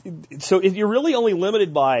if you're really only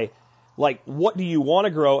limited by, like, what do you want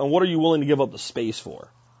to grow and what are you willing to give up the space for?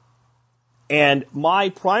 And my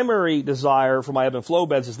primary desire for my ebb and flow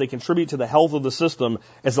beds is they contribute to the health of the system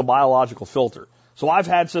as a biological filter. So I've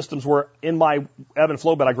had systems where in my ebb and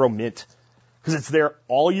flow bed I grow mint because it's there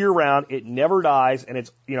all year round. It never dies, and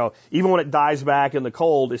it's, even when it dies back in the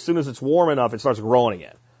cold, as soon as it's warm enough, it starts growing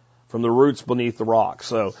again from the roots beneath the rock.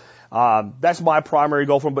 So that's my primary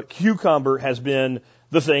goal for them. But cucumber has been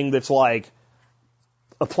the thing that's like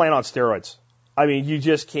a plant on steroids. I mean, you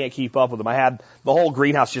just can't keep up with them. I had the whole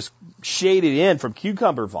greenhouse just shaded in from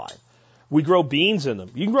cucumber vine. We grow beans in them.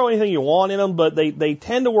 You can grow anything you want in them, but they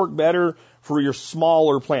tend to work better for your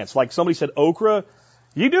smaller plants. Like somebody said, okra.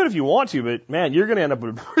 You do it if you want to, but man, you're going to end up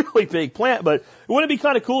with a really big plant. But wouldn't it be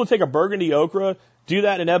kind of cool to take a burgundy okra, do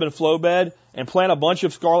that in an ebb and flow bed, and plant a bunch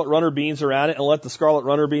of scarlet runner beans around it and let the scarlet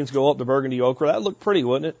runner beans go up the burgundy okra? That'd look pretty,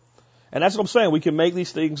 wouldn't it? And that's what I'm saying. We can make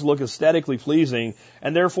these things look aesthetically pleasing,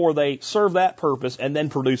 and therefore they serve that purpose and then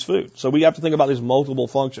produce food. So we have to think about these multiple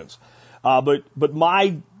functions. But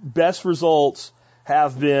my best results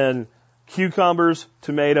have been cucumbers,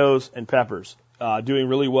 tomatoes, and peppers, doing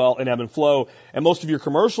really well in ebb and flow. And most of your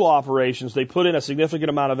commercial operations, they put in a significant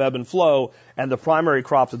amount of ebb and flow, and the primary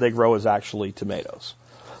crop that they grow is actually tomatoes.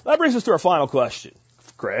 That brings us to our final question,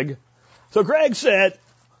 Greg. So Greg said,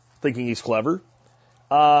 thinking he's clever,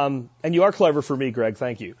 and you are clever for me, Greg,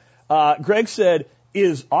 thank you. Greg said,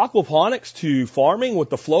 is aquaponics to farming what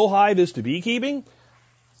the flow hive is to beekeeping?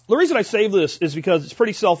 The reason I save this is because it's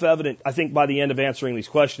pretty self-evident, I think, by the end of answering these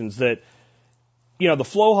questions that, you know, the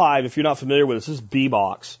flow hive, if you're not familiar with this is bee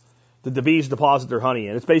box that the bees deposit their honey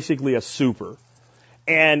in. It's basically a super.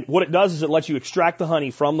 And what it does is it lets you extract the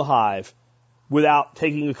honey from the hive without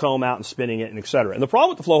taking the comb out and spinning it and et cetera. And the problem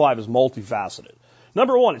with the flow hive is multifaceted.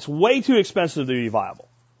 Number one, it's way too expensive to be viable.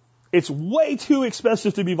 It's way too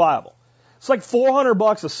expensive to be viable. It's like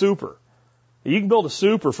 $400 a super. You can build a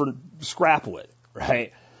super for scrap wood,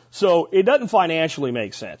 right? So it doesn't financially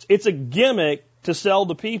make sense. It's a gimmick to sell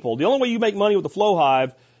to people. The only way you make money with the flow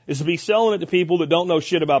hive is to be selling it to people that don't know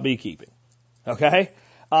shit about beekeeping. Okay?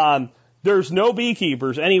 There's no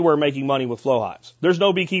beekeepers anywhere making money with flow hives. There's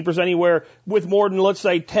no beekeepers anywhere with more than, let's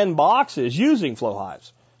say, 10 boxes using flow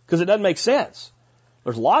hives because it doesn't make sense.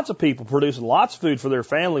 There's lots of people producing lots of food for their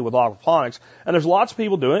family with aquaponics, and there's lots of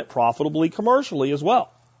people doing it profitably commercially as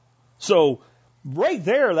well. So right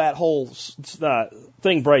there, that whole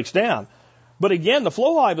thing breaks down. But again, the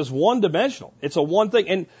flow hive is one-dimensional. It's a one thing,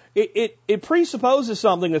 and it presupposes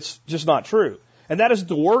something that's just not true, and that is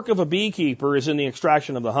the work of a beekeeper is in the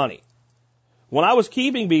extraction of the honey. When I was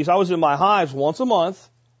keeping bees, I was in my hives once a month,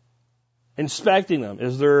 inspecting them.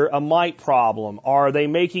 Is there a mite problem? Are they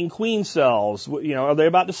making queen cells? You know, are they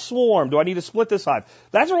about to swarm? Do I need to split this hive?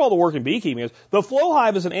 That's where all the work in beekeeping is. The flow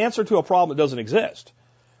hive is an answer to a problem that doesn't exist.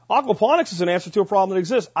 Aquaponics is an answer to a problem that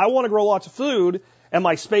exists. I want to grow lots of food, and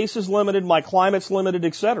my space is limited, my climate's limited,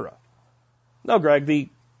 etc. No, Greg,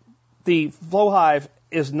 the flow hive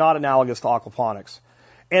is not analogous to aquaponics.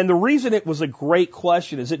 And the reason it was a great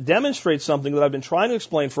question is it demonstrates something that I've been trying to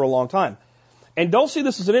explain for a long time. And don't see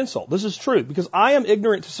this as an insult. This is true, because I am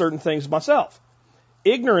ignorant to certain things myself.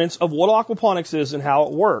 Ignorance of what aquaponics is and how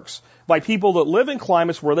it works by people that live in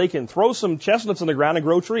climates where they can throw some chestnuts in the ground and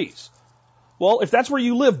grow trees. Well, if that's where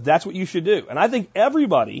you live, that's what you should do. And I think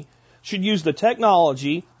everybody should use the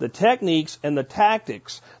technology, the techniques, and the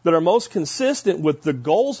tactics that are most consistent with the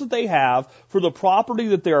goals that they have for the property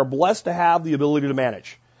that they are blessed to have the ability to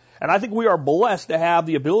manage. And I think we are blessed to have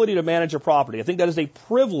the ability to manage a property. I think that is a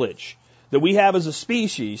privilege that we have as a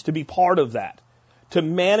species to be part of that. To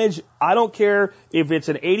manage, I don't care if it's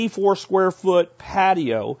an 84 square foot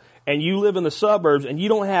patio and you live in the suburbs and you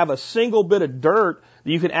don't have a single bit of dirt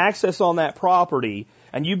that you can access on that property,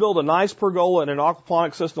 and you build a nice pergola and an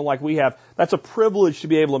aquaponic system like we have, that's a privilege to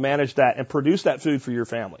be able to manage that and produce that food for your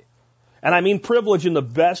family. And I mean privilege in the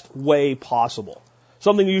best way possible.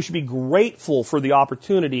 Something you should be grateful for the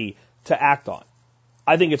opportunity to act on.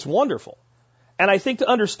 I think it's wonderful. And I think to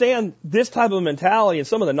understand this type of mentality and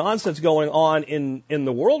some of the nonsense going on in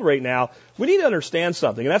the world right now, we need to understand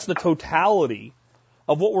something, and that's the totality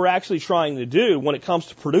of what we're actually trying to do when it comes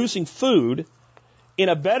to producing food in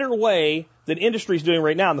a better way than industry is doing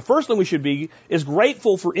right now. And the first thing we should be is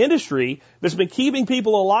grateful for industry that's been keeping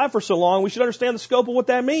people alive for so long. We should understand the scope of what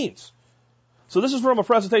that means. So this is from a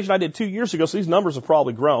presentation I did 2 years ago, so these numbers have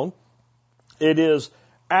probably grown. It is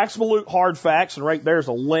absolute hard facts, and right there's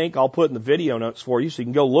a link I'll put in the video notes for you so you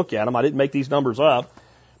can go look at them. I didn't make these numbers up,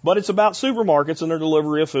 but it's about supermarkets and their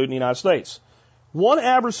delivery of food in the United States. One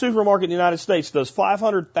average supermarket in the United States does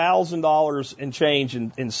 $500,000 in change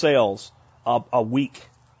in sales a week.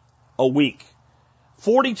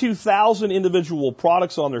 42,000 individual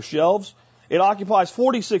products on their shelves. It occupies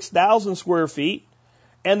 46,000 square feet,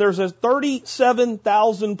 and there's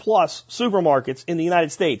 37,000 plus supermarkets in the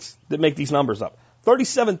United States that make these numbers up.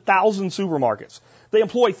 37,000 supermarkets. They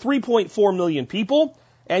employ 3.4 million people.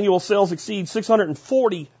 Annual sales exceed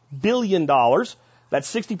 $640 billion.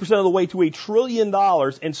 That's 60% of the way to $1 trillion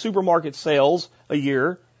in supermarket sales a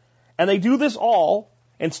year. And they do this all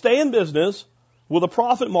and stay in business with a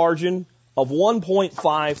profit margin of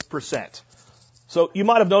 1.5%. So you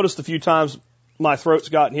might have noticed a few times my throat's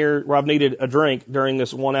gotten here where I've needed a drink during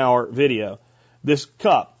this 1 hour video. This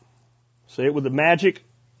cup, see it with the magic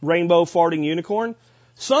rainbow farting unicorn?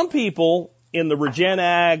 Some people in the regen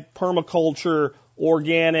ag, permaculture,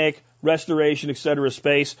 organic, restoration, etc.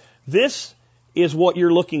 space, this is what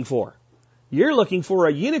you're looking for. You're looking for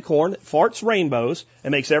a unicorn that farts rainbows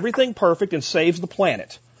and makes everything perfect and saves the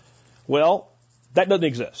planet. Well, that doesn't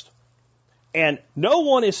exist. And no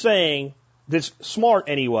one is saying that's smart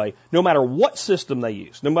anyway, no matter what system they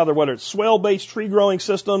use, no matter whether it's swale-based tree growing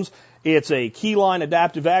systems, it's a keyline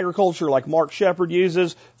adaptive agriculture like Mark Shepard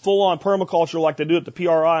uses, full-on permaculture like they do at the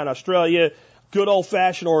PRI in Australia, good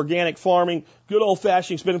old-fashioned organic farming, good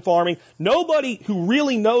old-fashioned spin farming. Nobody who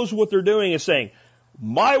really knows what they're doing is saying,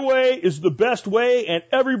 my way is the best way and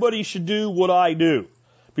everybody should do what I do.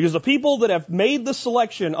 Because the people that have made the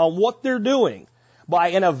selection on what they're doing by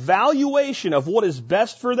an evaluation of what is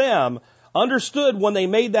best for them understood when they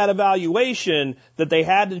made that evaluation that they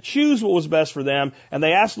had to choose what was best for them, and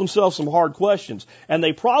they asked themselves some hard questions. And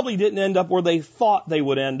they probably didn't end up where they thought they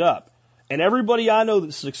would end up. And everybody I know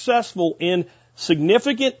that's successful in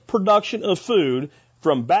significant production of food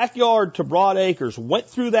from backyard to broad acres went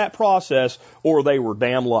through that process, or they were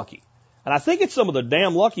damn lucky. And I think it's some of the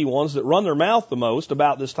damn lucky ones that run their mouth the most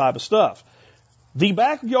about this type of stuff. The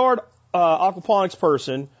backyard aquaponics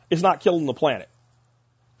person is not killing the planet.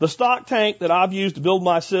 The stock tank that I've used to build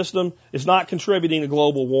my system is not contributing to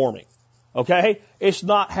global warming. Okay? It's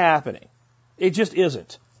not happening. It just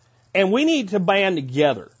isn't. And we need to band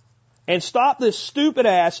together and stop this stupid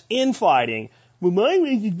ass infighting. Well, my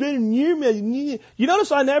way is better than your method. You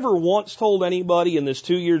notice I never once told anybody in this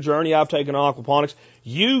 2-year journey I've taken on aquaponics,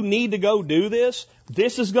 you need to go do this.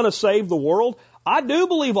 This is going to save the world. I do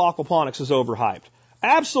believe aquaponics is overhyped.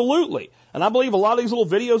 Absolutely. And I believe a lot of these little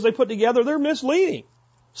videos they put together, they're misleading.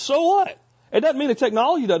 So what? It doesn't mean the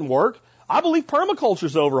technology doesn't work. I believe permaculture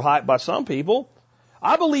is overhyped by some people.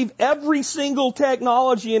 I believe every single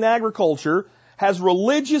technology in agriculture has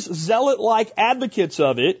religious zealot-like advocates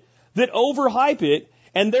of it that overhype it,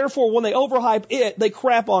 and therefore when they overhype it, they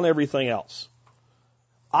crap on everything else.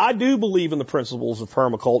 I do believe in the principles of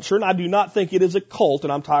permaculture, and I do not think it is a cult,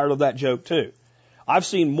 and I'm tired of that joke too. I've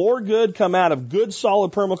seen more good come out of good,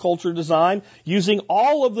 solid permaculture design using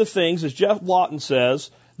all of the things, as Jeff Lawton says,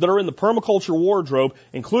 that are in the permaculture wardrobe,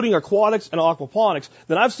 including aquatics and aquaponics,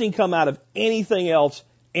 than I've seen come out of anything else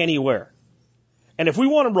anywhere. And if we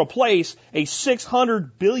want to replace a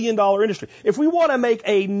 $600 billion industry, if we want to make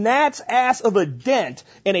a gnat's ass of a dent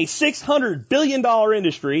in a $600 billion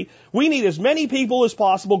industry, we need as many people as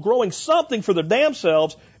possible growing something for their damn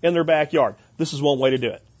selves in their backyard. This is one way to do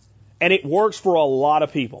it. And it works for a lot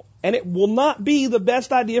of people. And it will not be the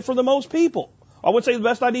best idea for the most people. I would say the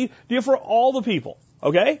best idea for all the people.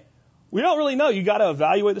 Okay? We don't really know. You got to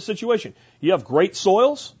evaluate the situation. You have great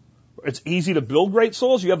soils. It's easy to build great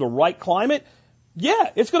soils. You have the right climate. Yeah,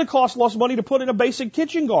 it's going to cost less money to put in a basic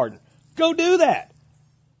kitchen garden. Go do that.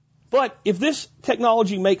 But if this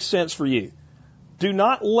technology makes sense for you, do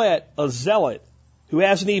not let a zealot who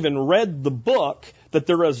hasn't even read the book that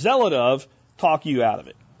they're a zealot of talk you out of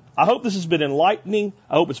it. I hope this has been enlightening.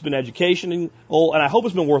 I hope it's been educational, and I hope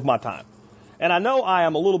it's been worth my time. And I know I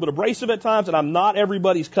am a little bit abrasive at times, and I'm not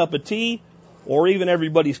everybody's cup of tea or even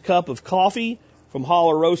everybody's cup of coffee from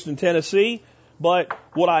Holler Roast in Tennessee. But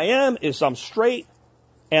what I am is I'm straight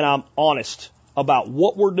and I'm honest about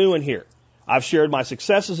what we're doing here. I've shared my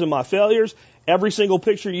successes and my failures. Every single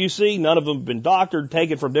picture you see, none of them have been doctored,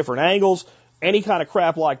 taken from different angles, any kind of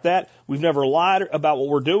crap like that. We've never lied about what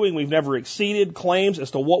we're doing. We've never exceeded claims as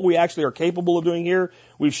to what we actually are capable of doing here.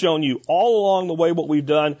 We've shown you all along the way what we've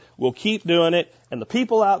done. We'll keep doing it. And the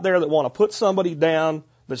people out there that want to put somebody down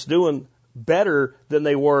that's doing better than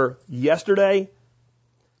they were yesterday,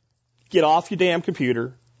 get off your damn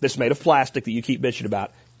computer that's made of plastic that you keep bitching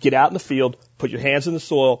about. Get out in the field, put your hands in the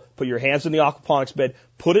soil, put your hands in the aquaponics bed,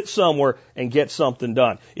 put it somewhere and get something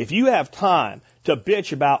done. If you have time to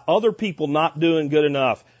bitch about other people not doing good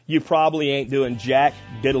enough, you probably ain't doing jack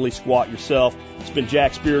diddly squat yourself. It's been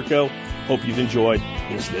Jack Spirko. Hope you've enjoyed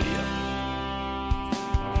this video.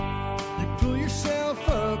 You pull yourself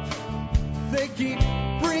up, they keep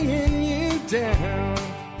bringing you down.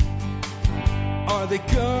 Are they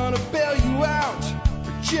gonna bail you out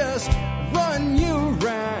or just run you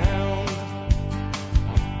around?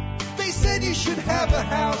 They said you should have a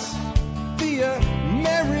house the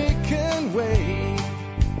American way.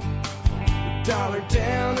 $1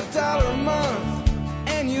 down, $1 a month,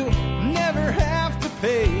 and you'll never have to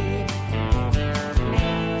pay.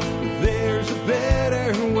 There's a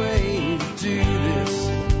better way to do this.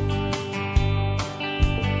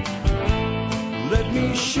 Let Let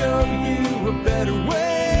me show you a better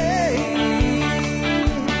way.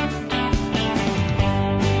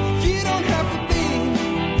 You don't have to be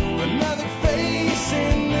another face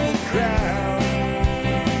in the crowd.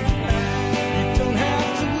 You don't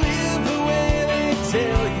have to live the way they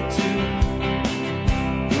tell you to.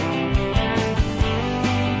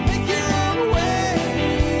 Make your own way,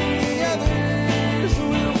 the others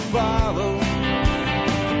will follow.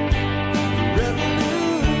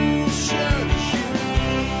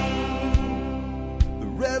 The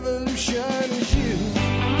revolution is you.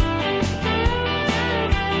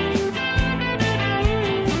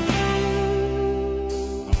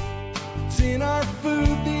 It's in our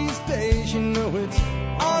food these days, you know it's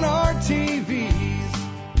on our TVs.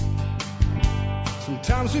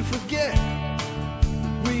 Sometimes we forget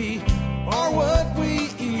we are what we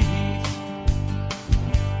eat.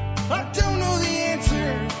 I don't know the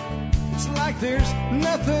answer. It's like there's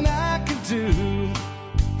nothing I can do.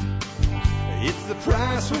 It's the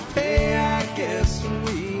price we pay, I guess, when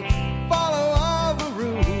we follow all the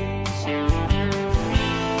rules.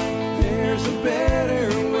 There's a better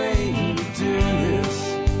way to do this.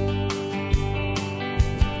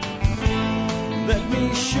 Let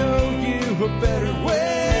me show you a better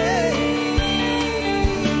way.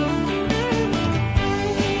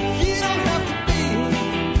 You don't have to be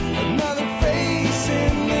another face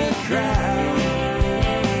in the crowd.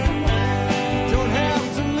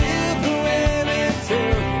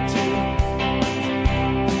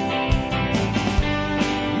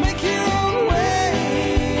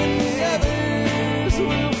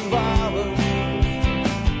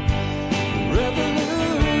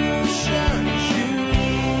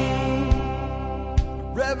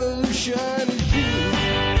 Revolution is you.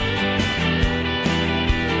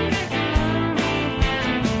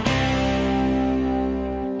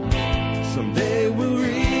 Someday we'll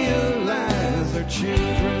realize our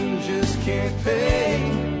children just can't pay.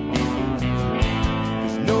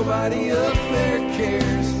 There's nobody up there cares.